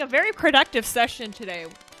 we're having a very productive session today.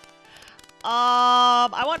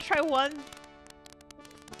 I want to try one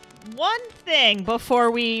thing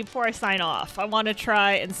before I sign off. I want to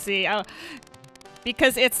try and see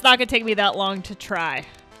because it's not gonna take me that long to try.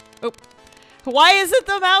 Oh, why isn't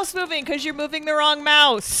the mouse moving? Because you're moving the wrong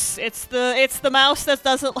mouse. It's the mouse that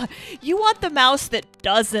doesn't. You want the mouse that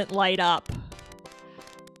doesn't light up.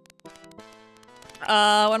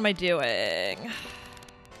 What am I doing?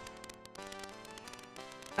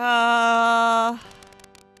 Oh,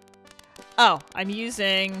 I'm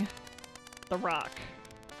using the rock.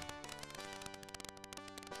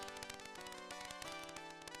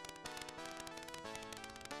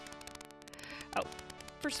 Oh,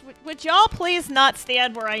 first, would y'all please not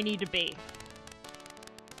stand where I need to be?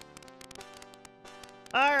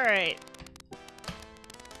 Alright.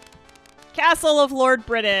 Castle of Lord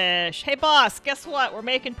British. Hey boss, guess what? We're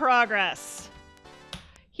making progress.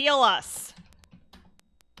 Heal us.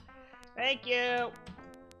 Thank you.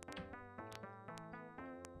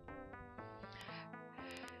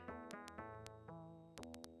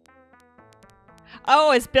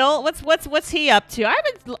 Oh, is Bill? What's he up to? I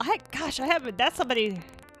haven't. That's somebody.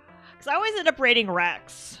 Because I always end up raiding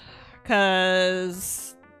Rex.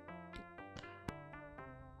 Because,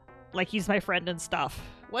 like, he's my friend and stuff.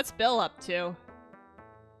 What's Bill up to?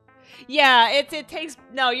 Yeah, it takes.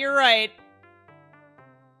 No, you're right.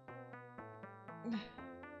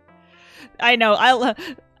 I know.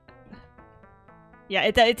 Yeah,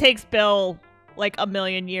 it takes Bill like a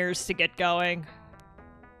million years to get going.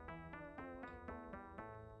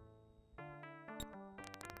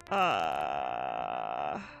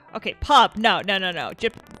 Okay, pub. No.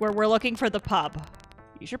 We're looking for the pub.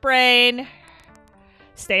 Use your brain.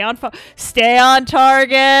 Stay on target. Stay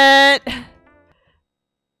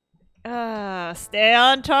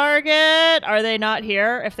on target. Are they not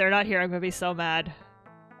here? If they're not here, I'm gonna be so mad.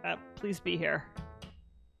 Please be here.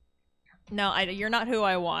 No, you're not who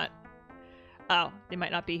I want. Oh, they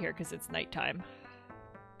might not be here because it's nighttime.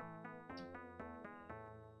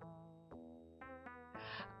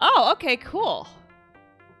 Oh, okay, cool.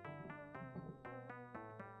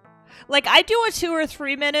 Like, I do a 2 or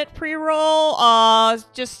 3 minute pre-roll,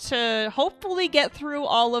 just to hopefully get through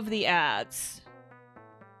all of the ads.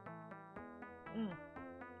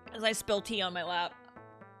 As I spill tea on my lap.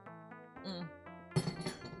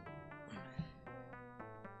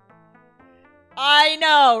 I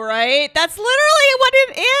know, right? That's literally what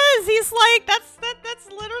it is. He's like, that's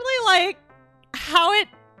literally like how it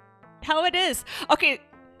is. Okay.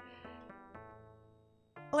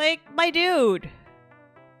 Like, my dude.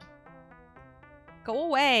 Go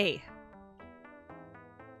away.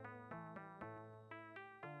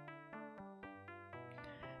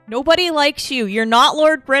 Nobody likes you. You're not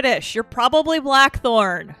Lord British. You're probably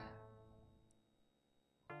Blackthorn.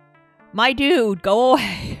 My dude, go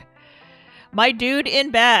away. My dude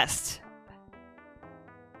in best.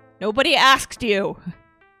 Nobody asked you.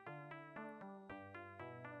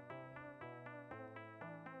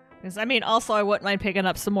 Because, I mean, also I wouldn't mind picking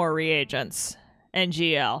up some more reagents. And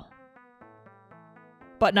GL.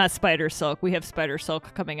 But not spider silk. We have spider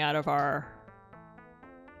silk coming out of our...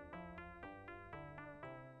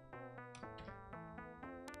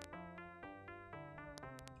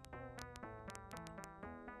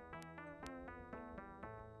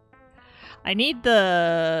 I need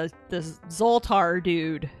the Zoltar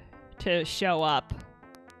dude to show up.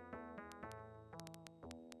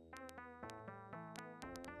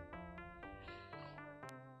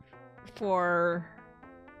 For...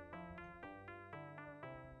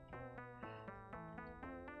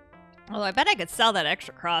 Although I bet I could sell that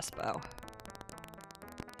extra crossbow.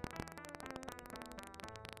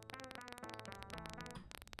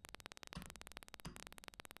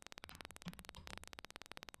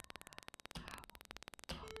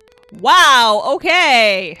 Wow,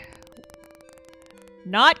 okay.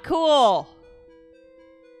 Not cool.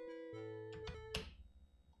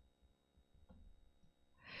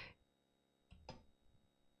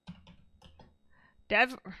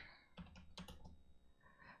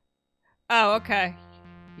 Oh, okay.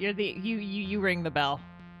 You're the you ring the bell.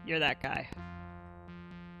 You're that guy.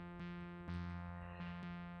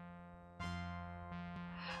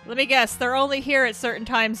 Let me guess, they're only here at certain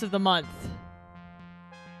times of the month.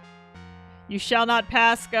 You shall not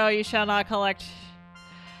pass go, you shall not collect.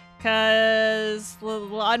 Because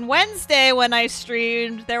on Wednesday when I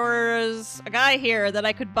streamed, there was a guy here that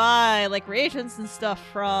I could buy, like, reagents and stuff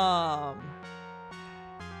from.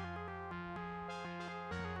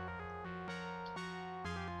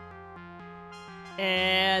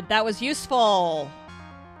 And that was useful.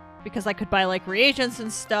 Because I could buy, like, reagents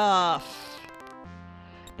and stuff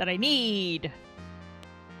that I need.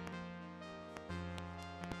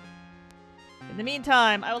 In the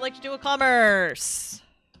meantime, I would like to do a commerce.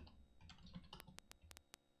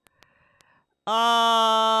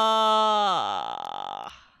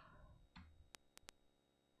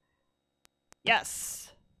 Yes.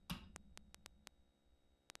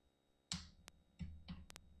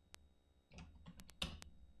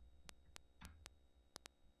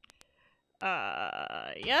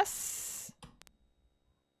 Yes.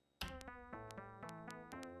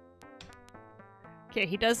 Okay,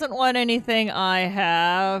 he doesn't want anything I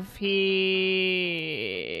have. He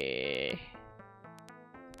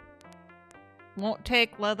won't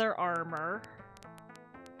take leather armor.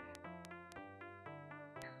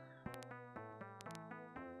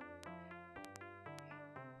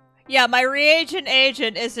 Yeah, my reagent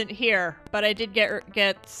agent isn't here, but I did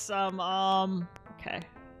get some, okay.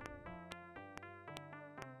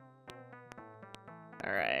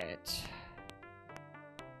 Alright.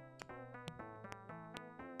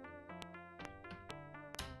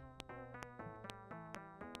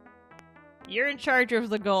 You're in charge of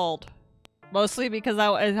the gold. Mostly because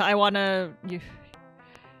I wanna...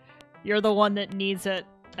 You're the one that needs it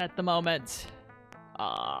at the moment.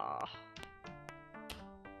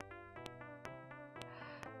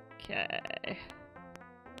 Okay.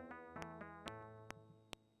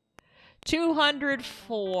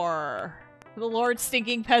 204. The Lord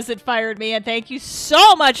Stinking Peasant fired me, and thank you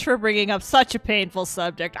so much for bringing up such a painful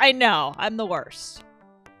subject. I know, I'm the worst.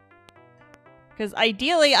 Because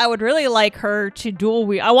ideally, I would really like her to dual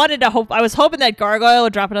wield. I was hoping that Gargoyle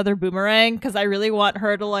would drop another boomerang, because I really want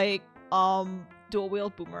her to, like, dual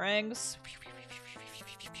wield boomerangs.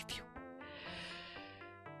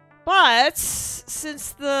 But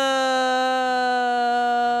since the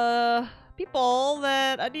people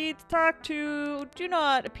that I need to talk to do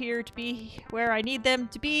not appear to be where I need them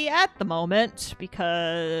to be at the moment,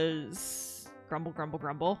 because grumble, grumble,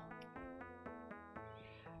 grumble.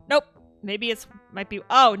 Nope. Maybe might be.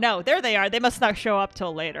 Oh no, there they are. They must not show up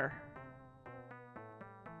till later.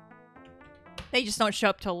 They just don't show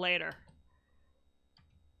up till later.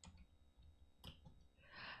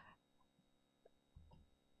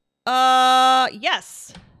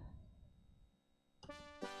 Yes.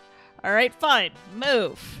 Alright, fine.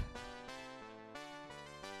 Move.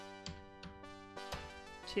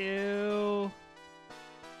 2.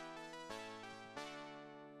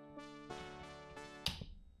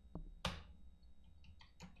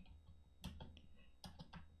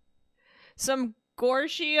 Some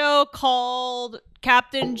Gorgio called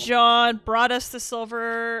Captain John, brought us the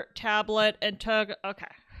silver tablet, and took... Okay.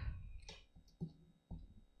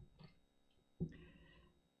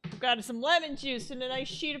 We've got some lemon juice and a nice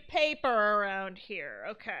sheet of paper around here.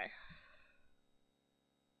 Okay.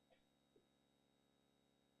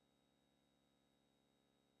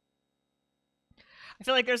 I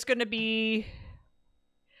feel like there's going to be...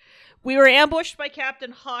 We were ambushed by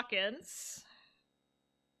Captain Hawkins.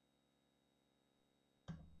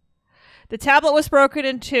 The tablet was broken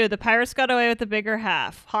in 2. The pirates got away with the bigger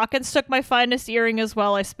half. Hawkins took my finest earring as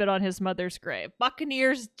well. I spit on his mother's grave.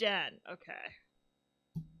 Buccaneer's Den. Okay.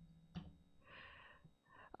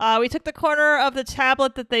 We took the corner of the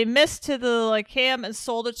tablet that they missed to the Lyceum and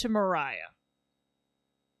sold it to Mariah.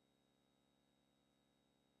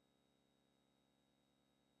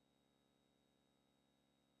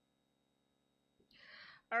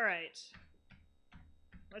 Alright.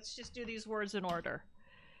 Let's just do these words in order.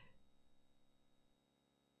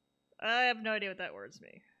 I have no idea what that words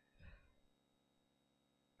mean.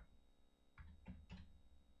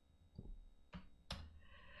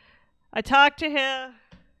 I talked to him.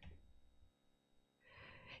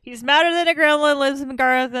 He's madder than a gremlin, lives in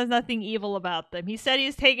Garth, there's nothing evil about them. He said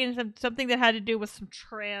he's taken something that had to do with some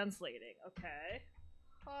translating. Okay.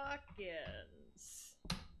 Hawkins.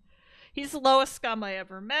 He's the lowest scum I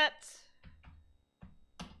ever met.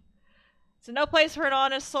 So no place for an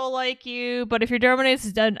honest soul like you, but if your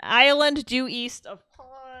dominates an island due east of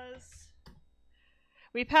Paws.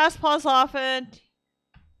 We pass Paws often.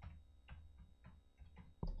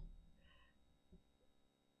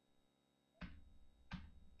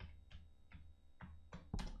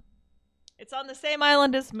 It's on the same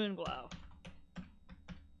island as Moonglow.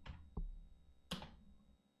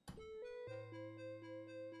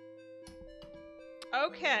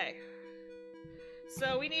 Okay.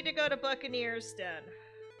 So we need to go to Buccaneer's Den.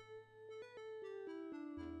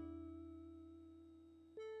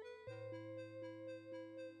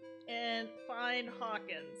 And find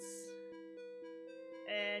Hawkins.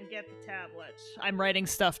 and get the tablet. I'm writing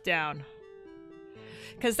stuff down.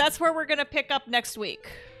 Because that's where we're going to pick up next week.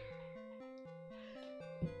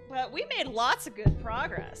 But we made lots of good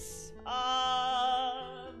progress.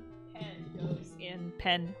 Pen goes in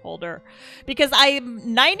pen holder. Because I'm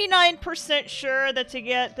 99% sure that to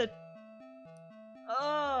get the...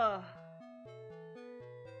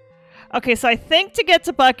 Okay, so I think to get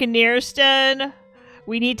to Buccaneerston,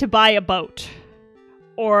 we need to buy a boat.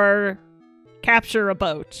 Or capture a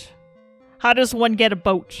boat. How does one get a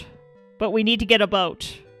boat? But we need to get a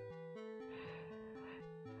boat.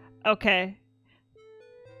 Okay.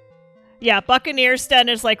 Yeah, Buccaneerston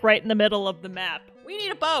is like right in the middle of the map. We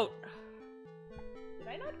need a boat. Did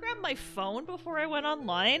I not grab my phone before I went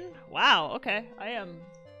online? Wow, okay. I am...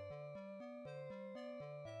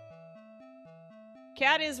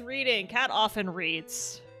 Cat is reading. Cat often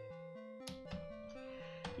reads.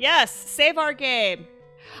 Yes, save our game.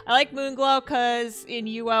 I like Moonglow because in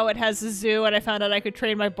UO it has a zoo and I found out I could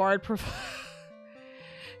train my bard.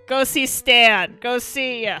 Go see Stan. Go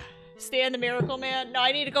see Stan the Miracle Man. No,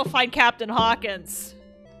 I need to go find Captain Hawkins.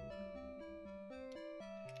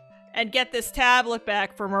 And get this tablet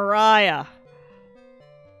back for Mariah.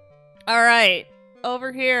 Alright.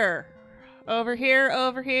 Over here. Over here,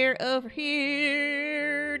 over here, over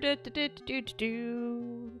here. Do, do, do, do, do,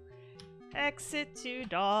 do. Exit to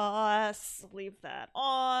DOS. Leave that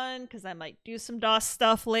on, because I might do some DOS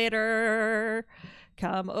stuff later.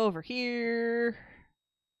 Come over here.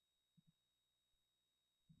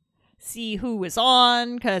 See who is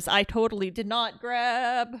on, because I totally did not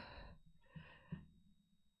grab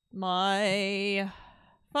my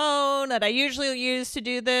phone that I usually use to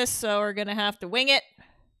do this, so we're going to have to wing it.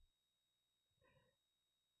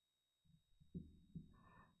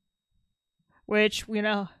 Which, you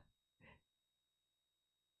know...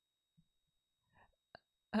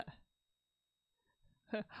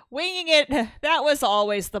 Winging it, that was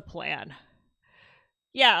always the plan.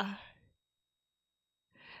 Yeah.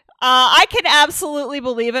 I can absolutely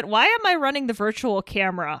believe it. Why am I running the virtual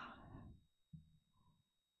camera?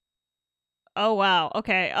 Oh, wow.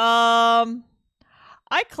 Okay. I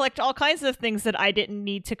clicked all kinds of things that I didn't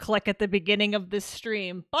need to click at the beginning of this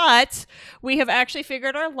stream, but we have actually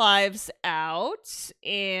figured our lives out,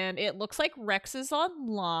 and it looks like Rex is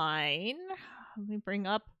online. Let me bring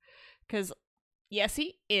up, because... Yes,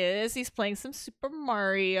 he is. He's playing some Super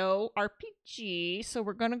Mario RPG. So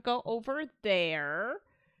we're going to go over there.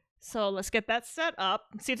 So let's get that set up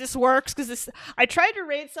and see if this works. Because I tried to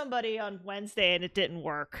raid somebody on Wednesday and it didn't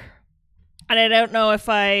work. And I don't know if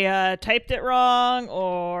I typed it wrong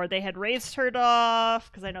or they had raids turned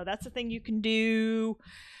off. Because I know that's a thing you can do.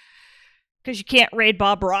 Because you can't raid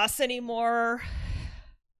Bob Ross anymore.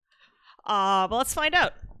 But let's find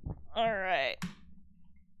out. All right.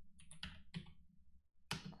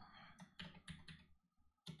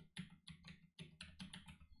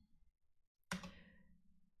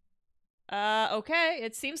 Okay,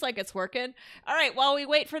 it seems like it's working. All right, while we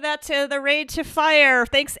wait for the raid to fire,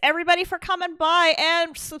 thanks everybody for coming by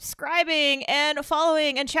and subscribing and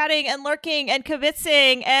following and chatting and lurking and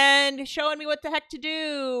kibitzing and showing me what the heck to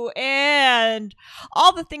do and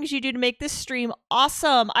all the things you do to make this stream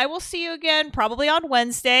awesome. I will see you again probably on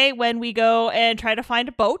Wednesday when we go and try to find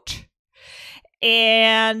a boat.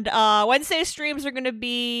 And Wednesday streams are going to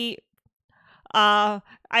be I'm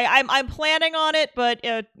planning on it, but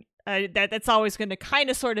that's always going to kind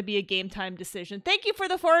of sort of be a game time decision. Thank you for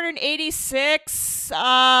the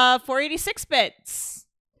 486 bits.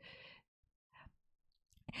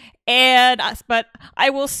 And but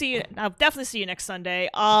I will see you. I'll definitely see you next Sunday.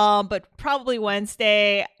 But probably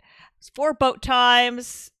Wednesday for boat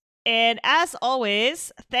times. And as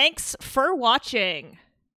always, thanks for watching.